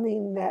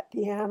something that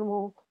the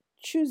animal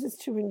chooses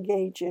to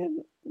engage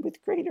in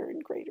with greater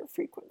and greater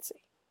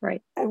frequency.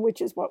 Right. And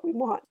which is what we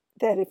want.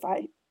 That if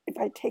I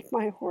take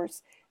my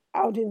horse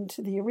out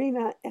into the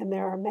arena and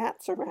there are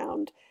mats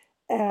around,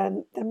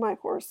 and then my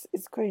horse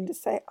is going to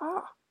say,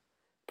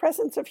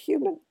 presence of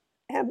human,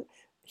 and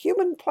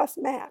human plus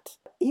mat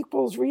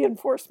equals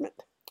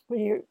reinforcement.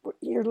 When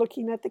you're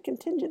looking at the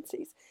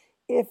contingencies.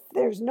 If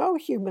there's no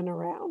human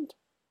around,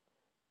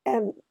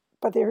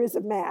 but there is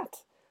a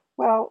mat,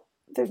 well,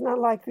 there's not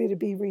likely to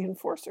be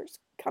reinforcers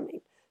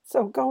coming.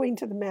 So going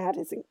to the mat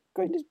isn't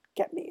going to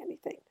get me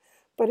anything.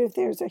 But if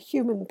there's a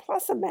human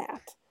plus a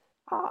mat,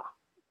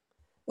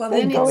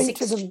 then going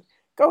to the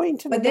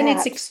but then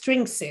it's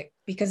extrinsic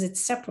because it's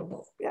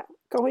separable. Yeah,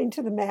 going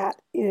to the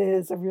mat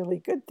is a really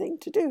good thing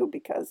to do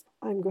because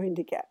I'm going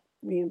to get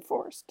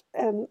reinforced,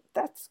 and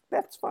that's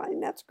fine.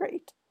 That's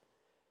great.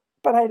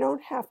 But I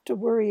don't have to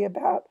worry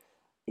about,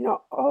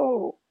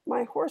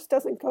 my horse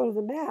doesn't go to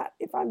the mat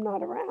if I'm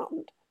not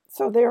around.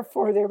 So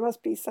therefore, there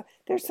must be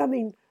there's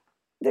something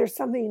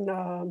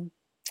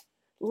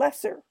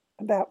lesser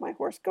about my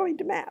horse going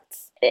to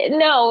mats.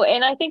 No,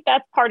 and I think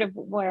that's part of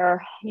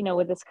where,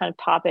 with this kind of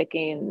topic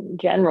in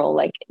general,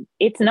 like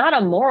it's not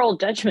a moral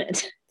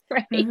judgment,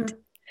 right? Mm-hmm.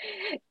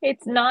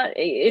 It's not,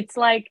 it's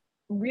like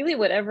really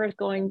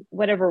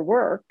whatever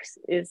works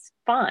is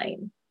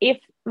fine. If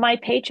my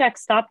paycheck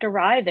stopped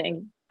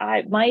arriving,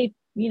 my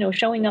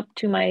showing up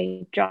to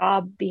my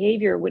job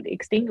behavior would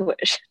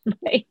extinguish.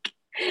 Like,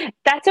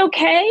 that's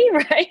okay,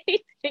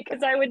 right?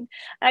 Because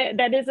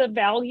that is a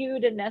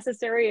valued and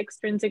necessary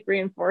extrinsic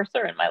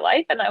reinforcer in my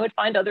life, and I would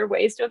find other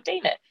ways to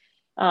obtain it.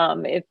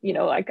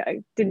 If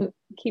I didn't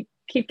keep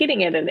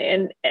getting it,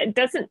 and it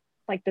doesn't,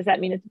 does that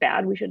mean it's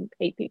bad? We shouldn't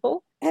hate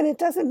people, and it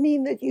doesn't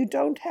mean that you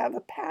don't have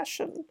a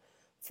passion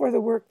for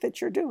the work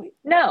that you're doing.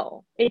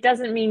 No, it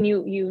doesn't mean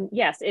you.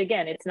 Yes,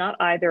 again, it's not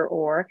either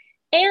or,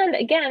 and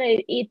again,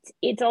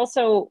 it's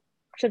also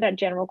to that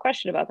general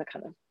question about the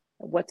kind of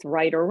what's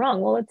right or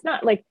wrong. Well, it's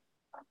not like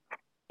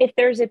if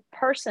there's a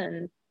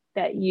person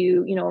that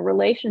a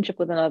relationship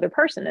with another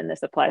person, and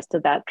this applies to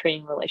that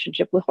training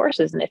relationship with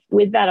horses. And if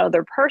with that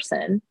other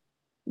person,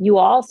 you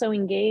also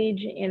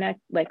engage in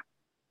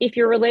if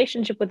your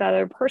relationship with that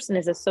other person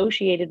is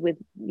associated with,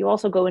 you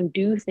also go and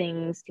do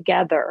things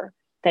together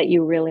that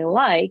you really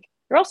like,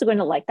 you're also going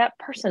to like that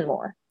person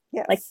more.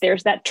 Yes. Like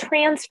there's that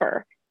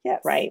transfer, yes,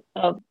 right,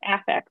 of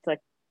affect. Like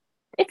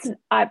it's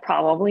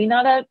probably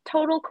not a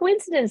total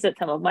coincidence that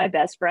some of my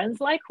best friends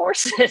like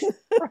horses,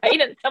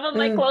 right? And some of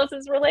my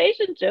closest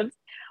relationships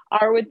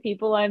are with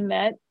people I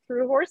met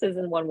through horses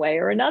in one way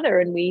or another.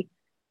 And we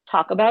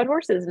talk about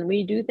horses and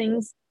we do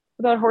things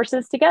about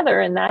horses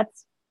together. And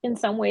that's in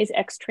some ways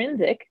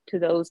extrinsic to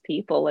those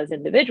people as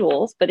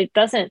individuals, but it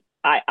doesn't,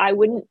 I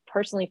wouldn't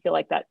personally feel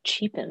like that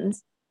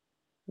cheapens,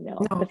 No.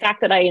 The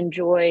fact that I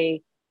enjoy,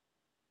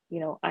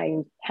 I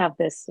have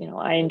this,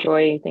 I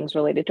enjoy things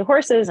related to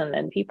horses, and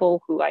then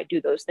people who I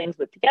do those things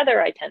with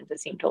together, I tend to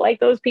seem to like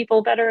those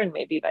people better, and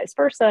maybe vice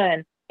versa.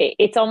 And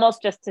it's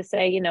almost just to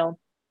say,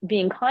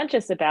 being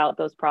conscious about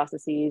those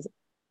processes,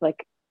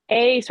 like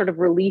sort of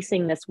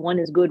releasing this one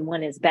is good,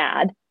 one is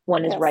bad,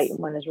 one is right, and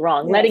one is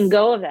wrong, letting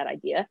go of that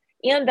idea,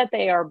 and that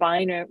they are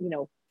binary,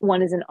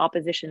 one is in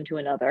opposition to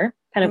another,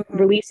 kind of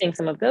releasing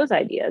some of those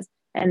ideas,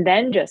 and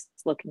then just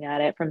looking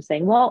at it from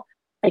saying, well,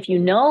 if you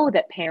know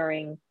that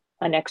pairing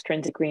an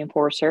extrinsic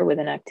reinforcer with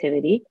an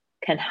activity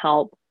can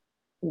help,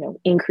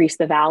 increase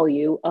the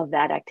value of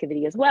that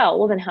activity as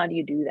well then how do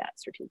you do that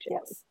strategically?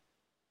 Yes.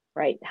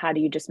 Right? How do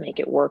you just make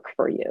it work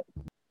for you?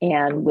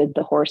 And with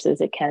the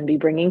horses, it can be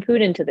bringing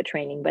food into the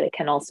training, but it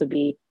can also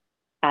be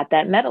at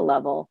that meta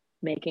level,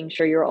 making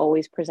sure you're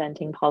always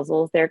presenting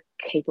puzzles they're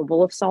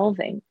capable of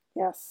solving.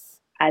 Yes.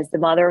 As the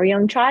mother of a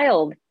young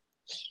child,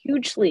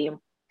 hugely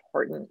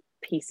important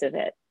piece of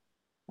it,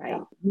 right?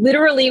 Yeah.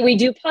 Literally, we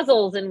do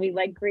puzzles and we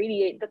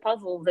gradiate the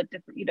puzzles at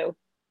different,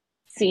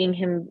 seeing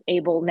him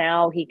able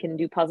now, he can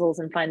do puzzles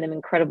and find them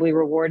incredibly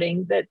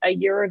rewarding that a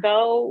year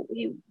ago,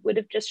 he would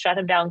have just shut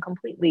him down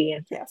completely.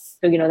 And yes.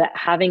 So, that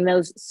having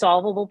those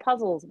solvable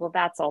puzzles, well,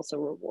 that's also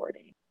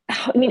rewarding.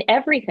 I mean,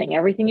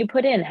 everything you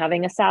put in,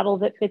 having a saddle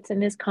that fits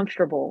and is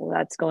comfortable,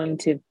 that's going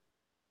to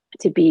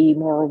be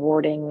more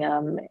rewarding,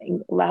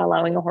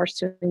 allowing a horse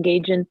to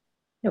engage in,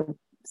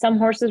 some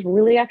horses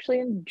really actually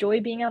enjoy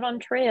being out on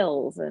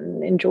trails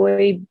and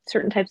enjoy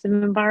certain types of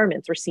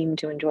environments, or seem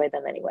to enjoy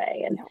them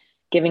anyway. And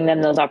giving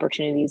them those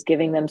opportunities,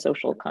 giving them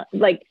social,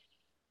 like,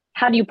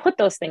 how do you put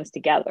those things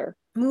together?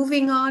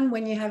 Moving on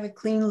when you have a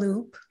clean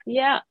loop.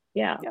 Yeah.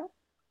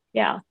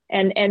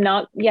 And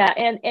not,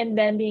 and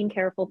then being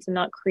careful to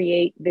not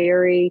create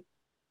very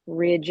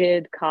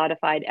rigid,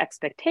 codified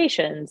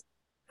expectations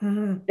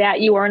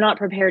that you are not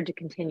prepared to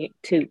continue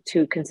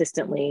to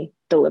consistently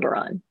deliver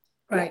on.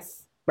 Right.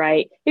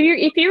 Right.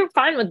 If you're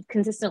fine with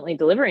consistently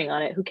delivering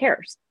on it, who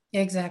cares?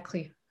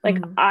 Exactly. Like,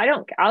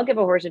 I'll give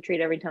a horse a treat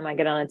every time I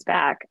get on its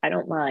back. I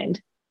don't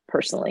mind,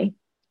 personally.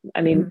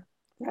 I mean,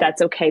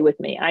 that's okay with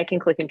me. I can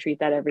click and treat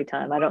that every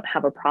time. I don't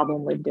have a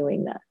problem with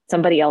doing that.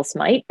 Somebody else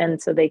might,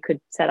 and so they could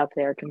set up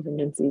their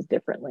contingencies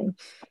differently.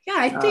 Yeah,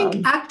 I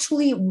think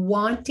actually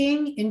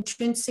wanting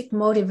intrinsic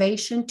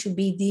motivation to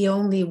be the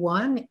only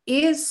one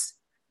is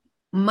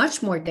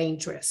much more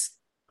dangerous.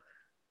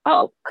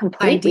 Oh,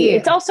 completely. Idea.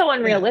 It's also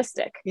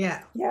unrealistic.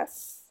 Yeah.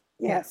 Yes.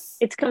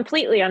 It's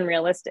completely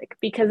unrealistic,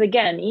 because,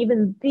 again,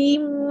 even the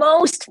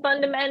most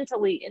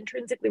fundamentally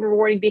intrinsically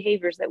rewarding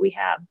behaviors that we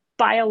have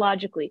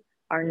biologically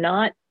are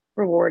not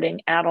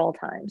rewarding at all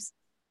times.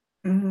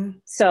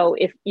 So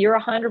if you're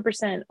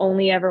 100%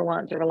 only ever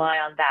want to rely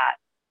on that,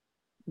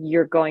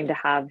 you're going to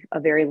have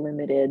a very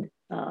limited,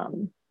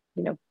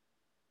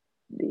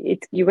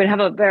 you're going to have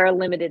a very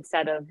limited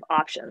set of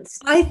options.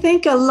 I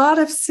think a lot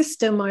of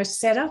systems are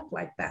set up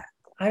like that.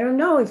 I don't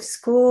know if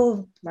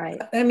school, right.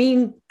 I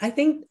mean, I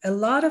think a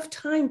lot of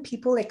time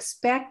people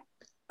expect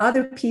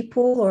other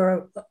people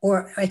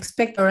or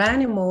expect our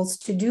animals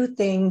to do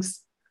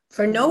things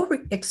for no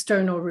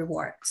external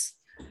rewards,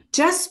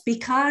 just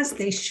because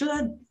they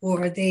should,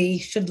 or they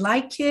should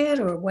like it,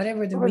 or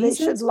whatever the reason. They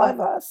should love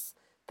us.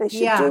 They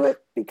should do it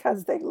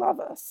because they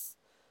love us.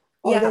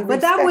 Yeah,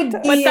 but that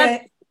would be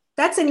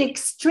that's an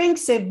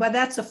extrinsic, but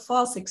that's a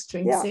false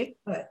extrinsic.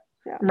 But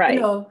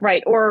right,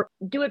 right, or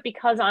do it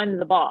because I'm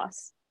the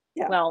boss.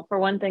 Yeah. Well, for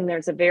one thing,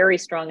 there's a very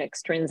strong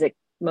extrinsic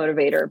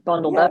motivator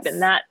bundled up in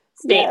that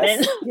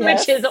statement,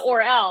 which is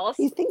or else.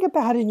 You think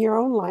about in your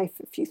own life,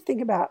 if you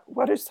think about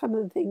what are some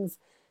of the things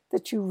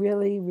that you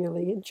really,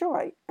 really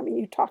enjoy. I mean,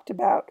 you talked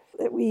about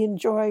that we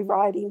enjoy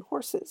riding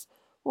horses.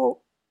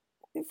 Well,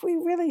 if we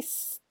really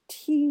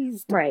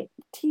tease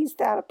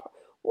that apart,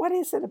 what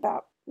is it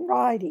about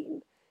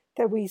riding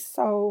that we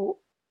so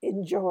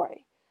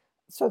enjoy?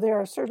 So there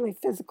are certainly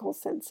physical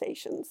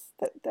sensations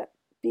that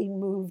being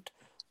moved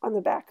on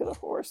the back of the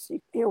horse.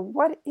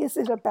 What is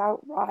it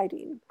about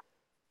riding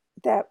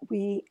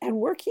and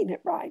working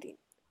at riding,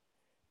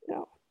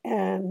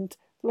 and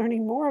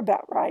learning more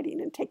about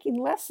riding and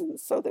taking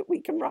lessons so that we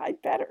can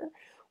ride better?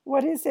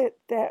 What is it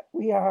that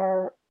we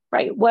are?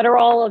 Right. What are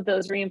all of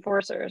those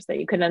reinforcers that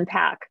you can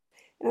unpack?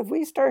 And if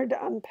we started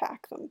to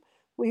unpack them,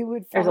 we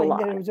would find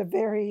that it was a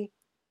very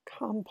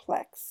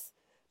complex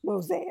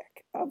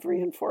mosaic of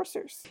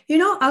reinforcers.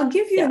 I'll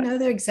give you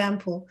another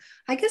example.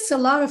 I guess a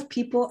lot of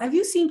people, have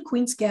you seen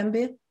Queen's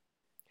Gambit?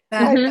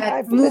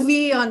 That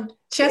movie on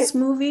chess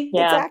movie?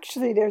 Yeah. It's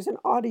actually, there's an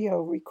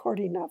audio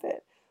recording of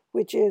it,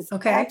 which is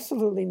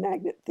absolutely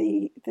magnet.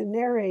 The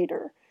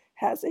narrator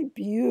has a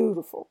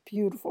beautiful,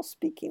 beautiful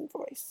speaking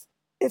voice.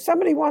 If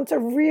somebody wants a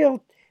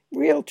real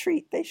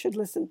treat, they should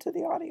listen to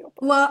the audio.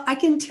 Well, I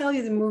can tell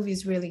you the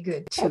movie's really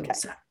good too. Okay.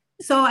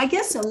 So I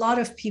guess a lot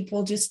of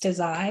people, just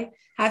as I,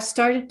 have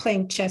started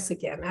playing chess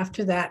again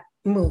after that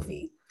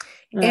movie.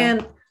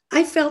 And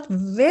I felt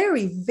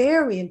very,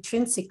 very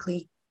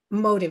intrinsically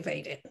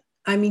motivated.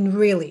 I mean,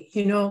 really,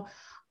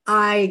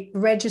 I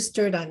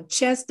registered on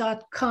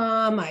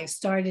chess.com. I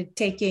started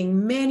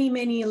taking many,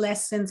 many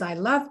lessons. I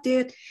loved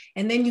it.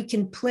 And then you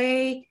can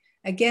play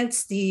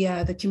against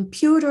the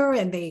computer,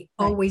 and they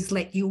always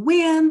let you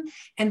win.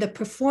 And the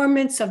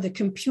performance of the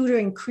computer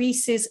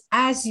increases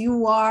as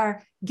you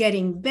are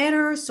getting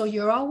better. So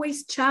you're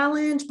always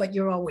challenged, but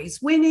you're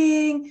always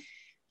winning.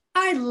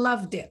 I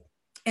loved it.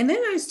 And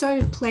then I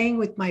started playing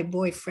with my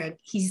boyfriend.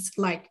 He's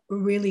like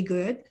really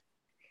good.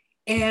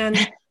 And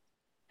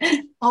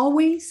he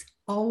always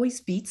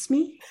beats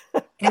me.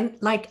 And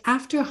like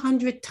after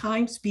 100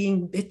 times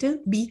being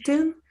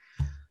beaten,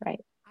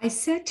 I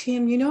said to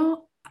him,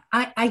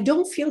 I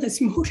don't feel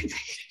as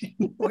motivated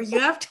anymore. You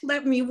have to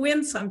let me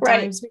win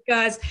sometimes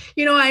because,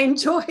 I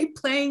enjoy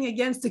playing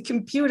against the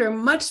computer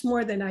much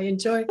more than I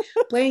enjoy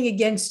playing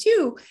against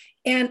you.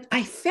 And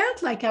I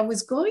felt like I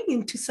was going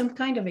into some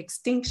kind of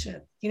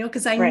extinction,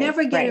 because I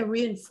never get a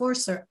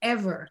reinforcer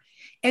ever.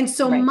 And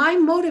so my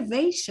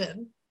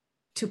motivation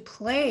to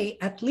play,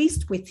 at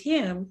least with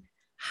him,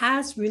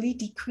 has really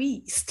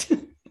decreased.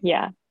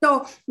 Yeah.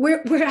 So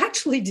we're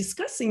actually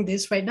discussing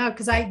this right now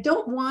because I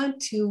don't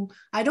want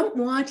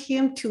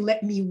him to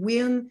let me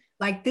win.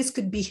 Like this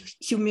could be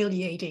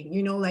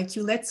humiliating, like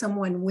you let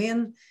someone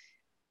win.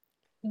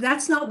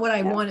 That's not what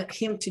I want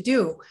him to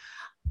do.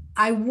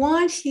 I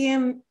want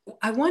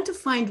to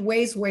find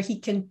ways where he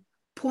can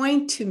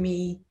point to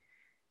me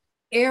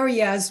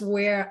areas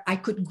where I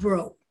could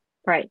grow.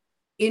 Right.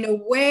 in a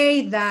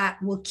way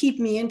that will keep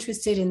me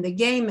interested in the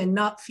game and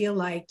not feel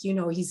like,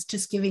 he's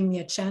just giving me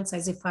a chance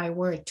as if I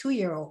were a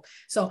 2-year-old.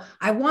 So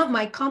I want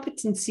my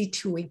competency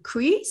to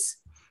increase.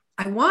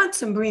 I want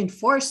some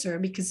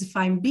reinforcer, because if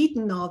I'm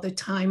beaten all the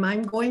time,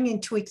 I'm going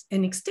into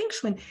an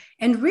extinction.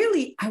 And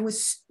really, I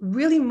was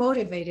really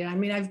motivated. I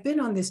mean, I've been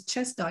on this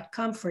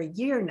chess.com for a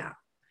year now,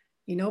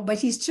 but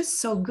he's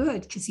just so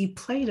good because he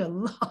played a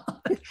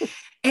lot.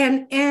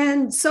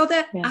 and so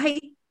that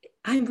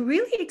I'm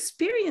really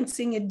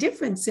experiencing a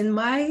difference in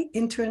my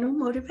internal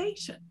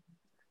motivation.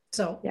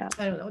 So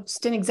I don't know,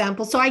 just an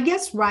example. So I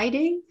guess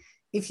writing,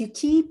 if you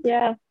keep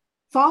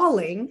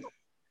falling,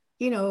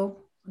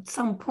 at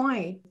some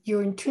point,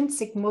 your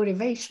intrinsic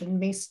motivation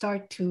may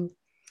start to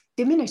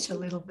diminish a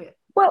little bit.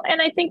 Well,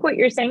 and I think what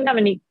you're saying,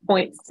 Dominique,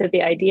 points to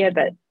the idea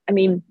that, I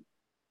mean,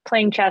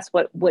 playing chess,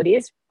 what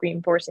is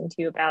reinforcing to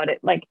you about it?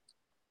 Like,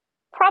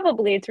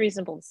 probably it's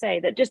reasonable to say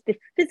that just the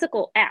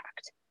physical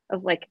act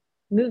of like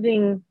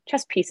moving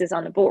chess pieces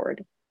on the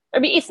board. I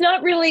mean, it's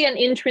not really an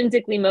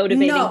intrinsically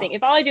motivating thing.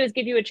 If all I do is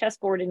give you a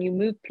chessboard and you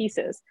move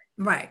pieces,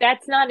 right?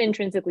 That's not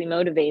intrinsically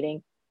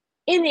motivating,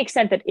 in the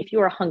extent that if you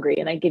are hungry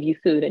and I give you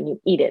food and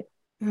you eat it,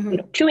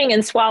 chewing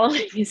and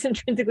swallowing is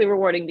intrinsically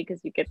rewarding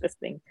because you get this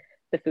thing.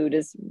 The food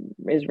is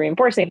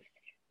reinforcing.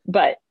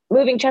 But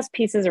moving chess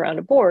pieces around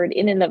a board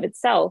in and of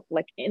itself,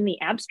 like in the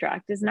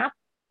abstract, is not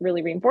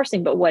really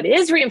reinforcing. But what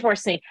is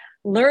reinforcing,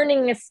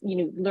 learning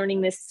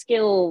this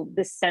skill,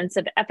 this sense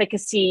of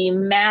efficacy,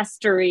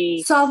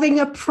 mastery, solving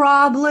a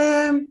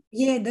problem,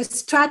 the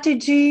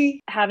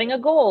strategy, having a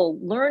goal,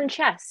 learn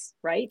chess,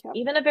 right?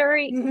 Even a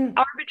very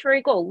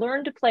arbitrary goal,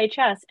 learn to play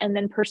chess, and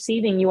then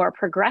perceiving you are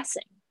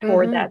progressing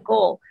toward that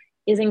goal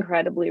is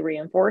incredibly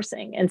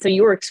reinforcing. And so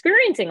you're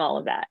experiencing all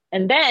of that.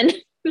 And then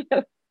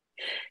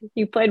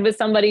you played with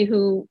somebody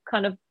who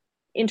kind of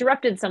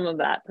interrupted some of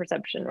that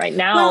perception. Right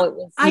now,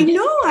 I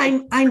know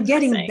I'm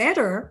getting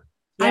better.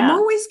 I'm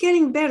always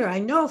getting better. I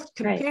know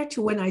compared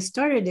to when I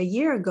started a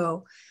year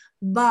ago,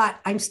 but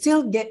I'm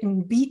still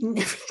getting beaten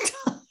every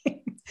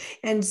time.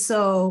 And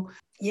so,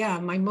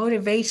 my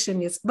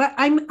motivation is, but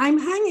I'm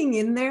hanging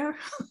in there.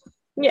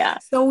 Yeah.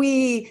 So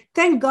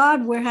thank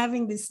God we're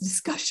having this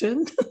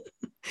discussion.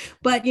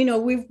 But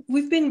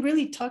we've been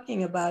really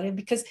talking about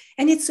it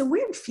and it's a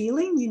weird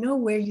feeling,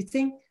 where you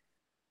think,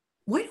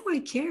 why do I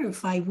care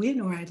if I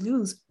win or I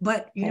lose?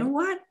 But you know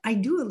what? I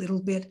do a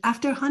little bit.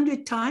 After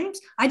 100 times,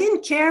 I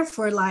didn't care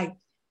for like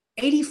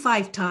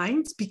 85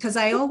 times because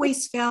I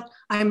always felt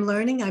I'm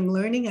learning,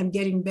 I'm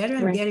getting better,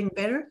 I'm getting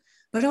better.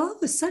 But all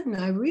of a sudden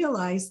I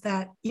realized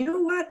that,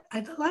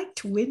 I'd like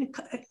to win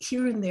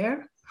here and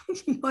there.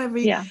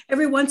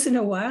 Every once in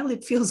a while,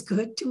 it feels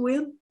good to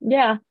win.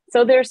 Yeah.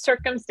 So there's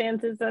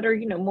circumstances that are,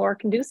 more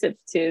conducive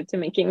to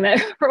making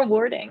that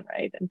rewarding,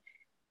 right? And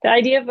the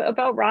idea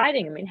about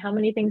riding, I mean, how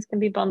many things can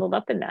be bundled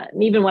up in that?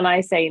 And even when I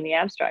say in the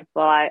abstract,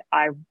 well,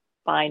 I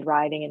find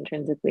riding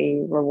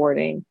intrinsically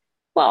rewarding.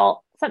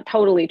 Well, it's not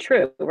totally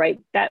true, right?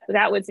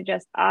 That would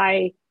suggest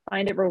I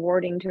find it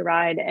rewarding to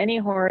ride any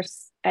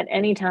horse at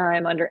any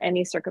time under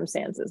any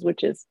circumstances,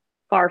 which is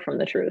far from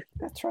the truth.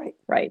 That's right.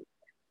 Right.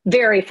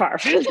 Very far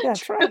from the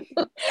That's truth.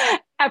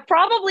 Right.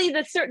 Probably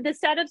the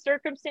set of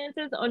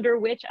circumstances under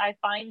which I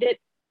find it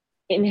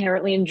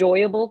inherently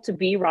enjoyable to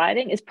be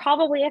riding is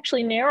probably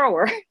actually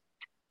narrower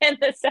than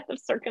the set of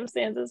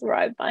circumstances where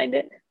I find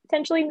it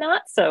potentially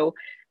not so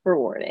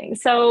rewarding.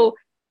 So,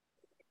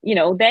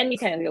 then you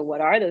kind of go,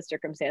 what are those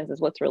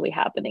circumstances? What's really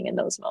happening in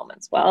those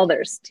moments? Well,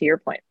 there's, to your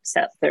point,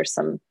 there's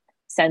some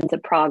sense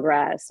of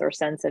progress or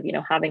sense of,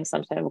 having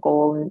some kind of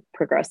goal and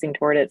progressing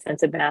toward it,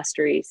 sense of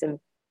mastery,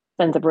 some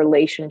sense of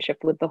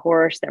relationship with the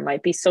horse. There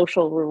might be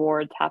social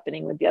rewards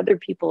happening with the other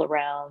people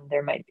around.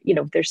 There might,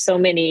 there's so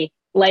many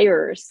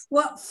layers.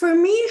 Well, for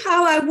me,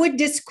 how I would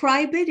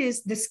describe it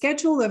is the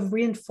schedule of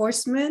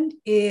reinforcement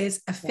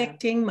is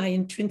affecting my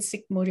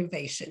intrinsic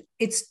motivation.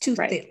 It's too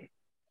thin.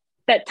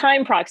 That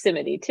time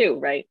proximity too,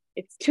 right?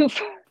 It's too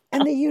far.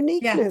 And the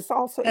uniqueness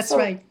also. That's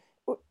right.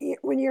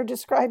 When you're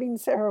describing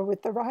Sarah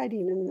with the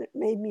riding, and it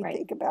made me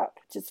think about,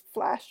 just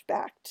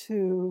flashback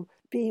to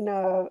being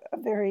a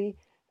very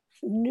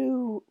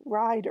new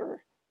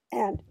rider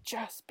and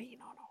just being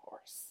on a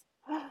horse.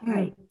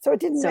 Right. So it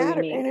didn't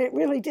matter. Unique. And it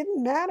really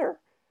didn't matter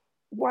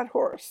what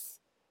horse.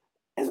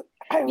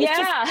 I was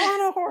just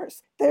on a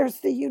horse. There's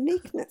the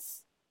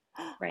uniqueness.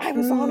 Right. I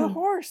was on a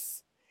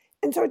horse.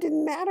 And so it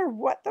didn't matter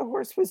what the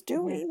horse was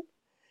doing.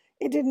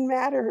 It didn't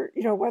matter,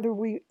 whether I'm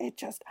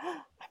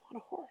on a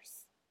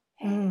horse.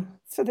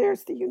 So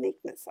there's the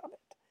uniqueness of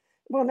it.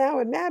 Well, now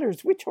it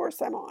matters which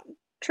horse I'm on.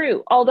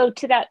 True. Although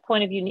to that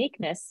point of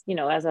uniqueness,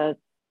 as a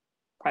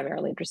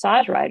primarily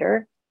dressage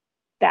rider,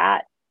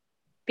 that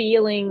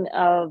feeling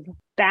of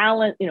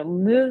balance,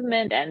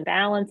 movement and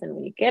balance, and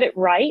when you get it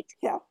right,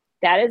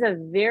 that is a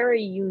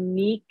very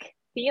unique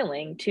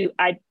feeling to,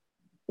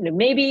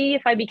 maybe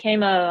if I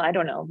became a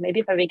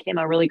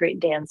really great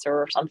dancer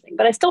or something,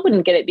 but I still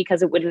wouldn't get it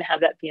because it wouldn't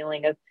have that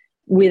feeling of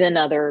with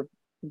another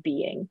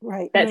being.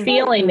 Right. That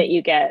feeling that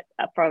you get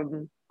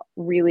from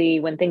really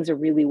when things are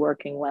really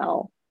working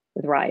well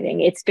with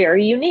riding. It's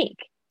very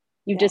unique.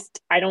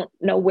 I don't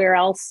know where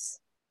else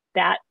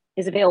that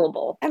is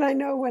available. And I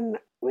know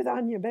with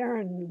Anya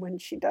Barron, when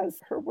she does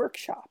her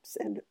workshops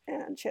and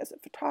she has a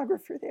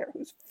photographer there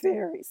who's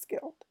very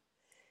skilled.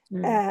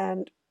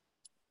 And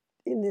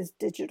in this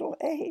digital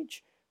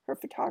age, her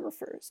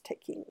photographer is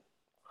taking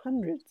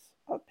hundreds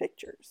of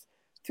pictures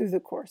through the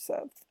course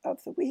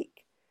of the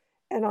week.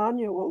 And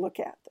Anya will look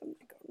at them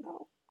and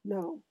go,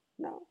 no,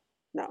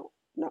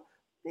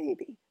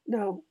 maybe,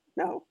 no.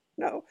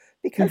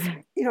 Because,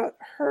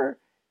 her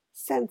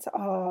sense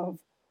of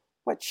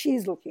what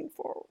she's looking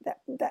for,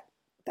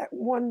 that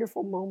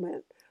wonderful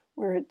moment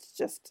where it's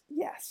just,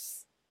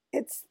 yes,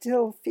 it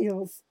still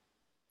feels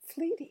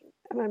fleeting.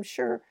 And I'm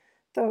sure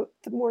the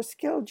more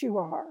skilled you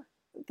are,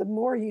 the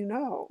more you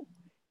know,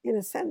 in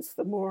a sense,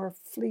 the more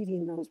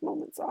fleeting those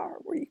moments are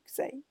where you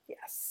say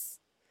yes.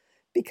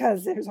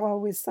 Because there's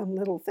always some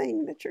little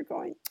thing that you're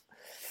going,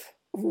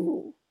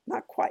 ooh,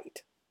 not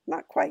quite.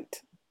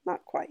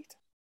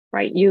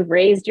 Right. You've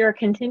raised your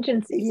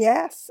contingency.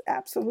 Yes,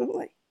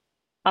 absolutely.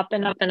 Up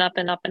and up and up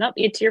and up and up.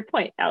 To your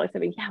point, Alex,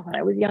 when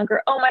I was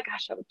younger, oh my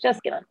gosh, I would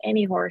just get on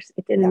any horse.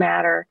 It didn't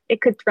matter.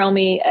 It could throw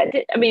me.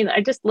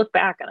 I just look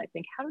back and I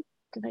think, how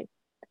did I,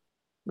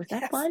 was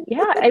that fun?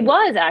 Yeah, it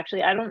was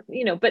actually. I don't,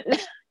 but I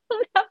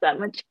don't have that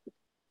much.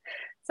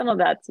 Some of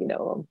that's,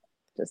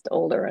 just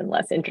older and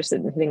less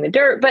interested in hitting the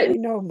dirt, but we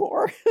know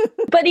more.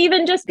 But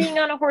even just being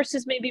on a horse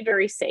is maybe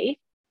very safe,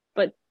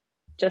 but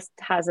just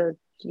has a,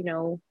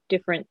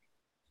 different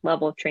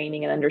level of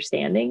training and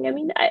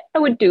understanding. I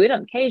would do it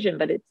on occasion,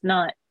 but it's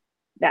not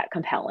that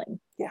compelling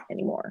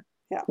anymore.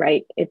 Yeah.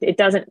 Right. It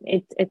doesn't,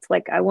 it's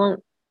like, I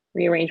won't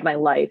rearrange my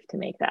life to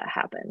make that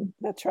happen.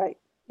 That's right.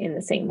 In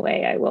the same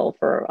way I will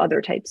for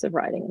other types of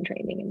riding and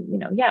training.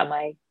 And,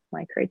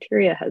 my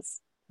criteria has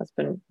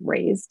been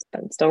raised,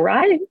 but I'm still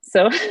riding.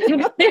 So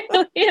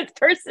it's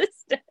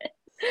persistent.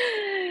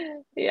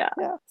 Yeah.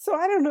 So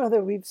I don't know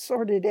that we've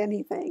sorted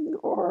anything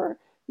or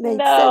made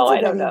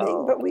sense of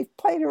anything, but we've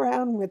played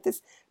around with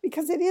this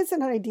because it is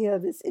an idea,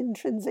 this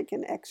intrinsic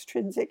and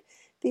extrinsic.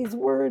 These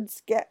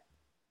words get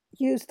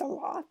used a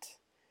lot.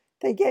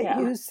 They get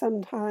used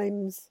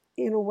sometimes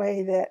in a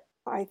way that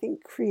I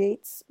think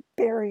creates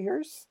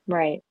barriers,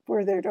 right,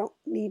 where there don't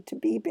need to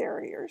be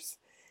barriers.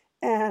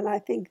 And I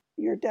think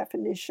your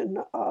definition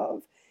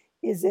of,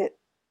 is it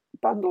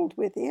bundled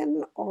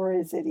within or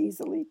is it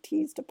easily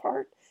teased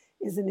apart,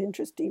 is an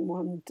interesting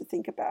one to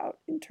think about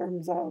in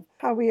terms of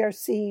how we are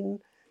seeing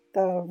the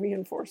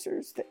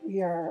reinforcers that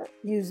we are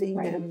using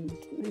and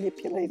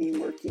manipulating,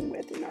 working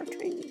with in our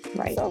training.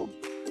 Right. So,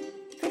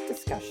 good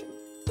discussion.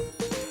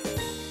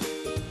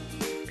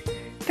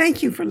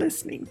 Thank you for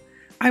listening.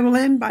 I will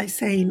end by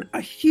saying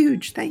a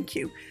huge thank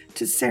you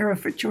to Sarah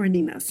for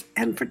joining us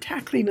and for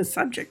tackling a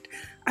subject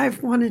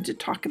I've wanted to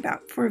talk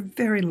about for a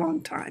very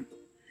long time.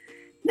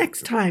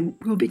 Next time,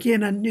 we'll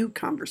begin a new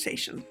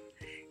conversation.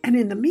 And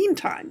in the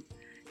meantime,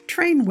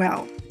 train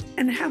well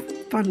and have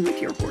fun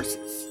with your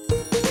horses.